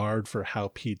regard for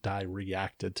how Pete Dye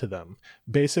reacted to them.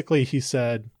 Basically, he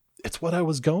said, it's what I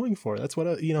was going for. That's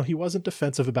what, he wasn't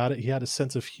defensive about it. He had a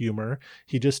sense of humor.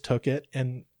 He just took it.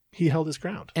 And he held his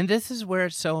ground. And this is where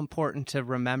it's so important to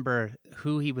remember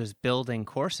who he was building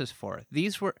courses for.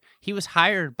 He was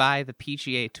hired by the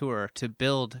PGA Tour to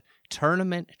build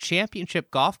tournament championship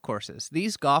golf courses.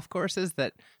 These golf courses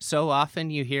that so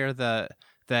often you hear the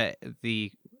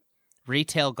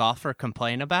retail golfer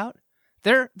complain about,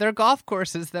 they're golf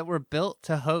courses that were built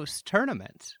to host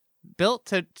tournaments, built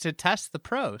to test the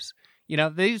pros.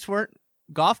 These weren't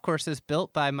golf courses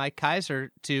built by Mike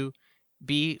Kaiser to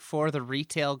be for the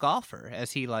retail golfer,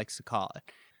 as he likes to call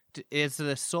it. Is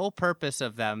the sole purpose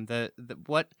of them,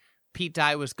 what Pete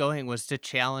Dye was going was to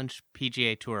challenge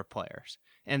PGA Tour players.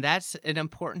 And that's an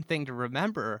important thing to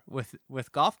remember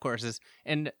with golf courses.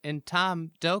 And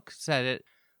Tom Doak said it,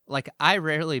 like, I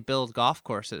rarely build golf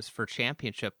courses for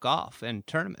championship golf and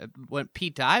tournament. When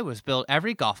Pete Dye was built,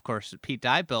 every golf course that Pete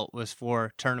Dye built was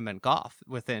for tournament golf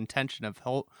with the intention of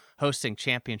hosting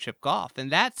championship golf.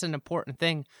 And that's an important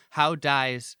thing, how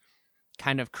Dye's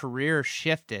kind of career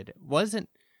shifted.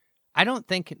 I don't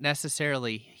think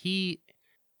necessarily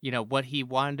what he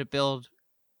wanted to build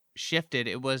shifted.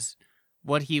 It was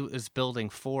what he was building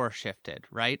for shifted,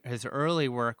 right? His early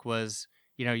work was,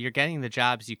 you're getting the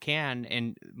jobs you can,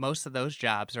 and most of those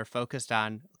jobs are focused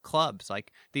on clubs.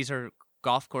 Like, these are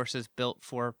golf courses built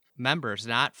for members,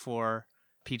 not for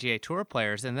PGA Tour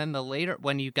players. And then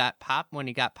when he got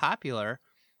popular,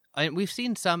 and we've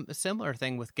seen a similar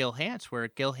thing with Gil Hanse, where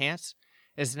Gil Hanse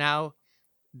is now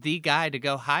the guy to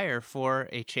go hire for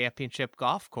a championship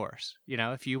golf course.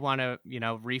 If you want to,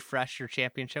 refresh your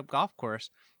championship golf course,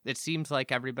 it seems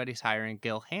like everybody's hiring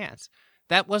Gil Hanse.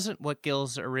 That wasn't what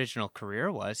Gil's original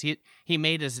career was. He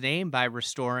made his name by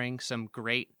restoring some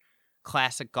great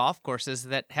classic golf courses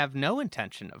that have no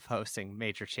intention of hosting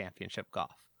major championship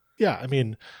golf. Yeah, I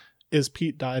mean, is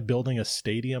Pete Dye building a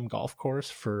stadium golf course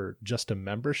for just a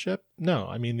membership? No,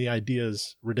 I mean, the idea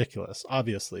is ridiculous.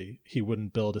 Obviously, he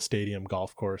wouldn't build a stadium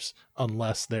golf course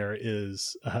unless there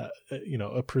is,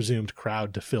 a presumed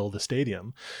crowd to fill the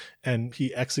stadium. And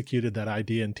he executed that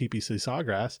idea in TPC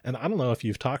Sawgrass. And I don't know if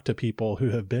you've talked to people who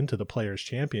have been to the Players'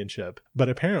 Championship, but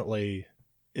apparently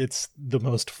it's the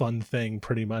most fun thing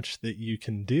pretty much that you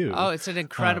can do. Oh, it's an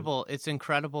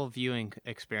incredible viewing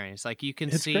experience. Like, you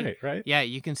can see, great, right? Yeah,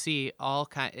 you can see all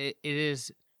kind. It is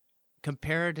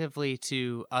comparatively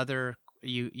to other.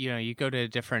 You go to a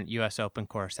different U.S. Open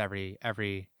course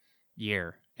every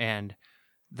year, and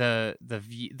the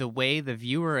way the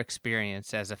viewer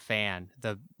experience as a fan,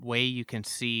 the way you can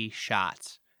see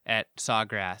shots at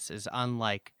Sawgrass is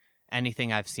unlike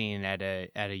anything I've seen at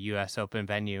a U.S. Open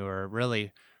venue, or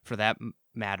really, for that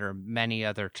matter, many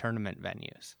other tournament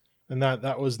venues. And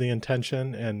that was the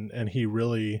intention, and he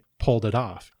really pulled it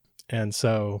off. And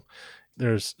so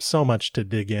there's so much to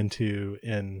dig into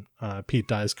in Pete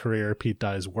Dye's career, Pete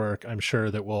Dye's work. I'm sure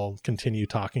that we'll continue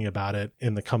talking about it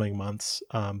in the coming months.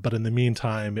 But in the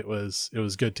meantime, it was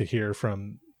good to hear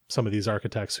from some of these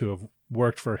architects who have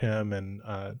worked for him and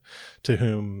to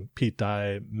whom Pete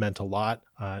Dye meant a lot.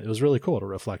 It was really cool to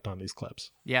reflect on these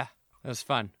clips. Yeah, it was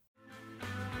fun.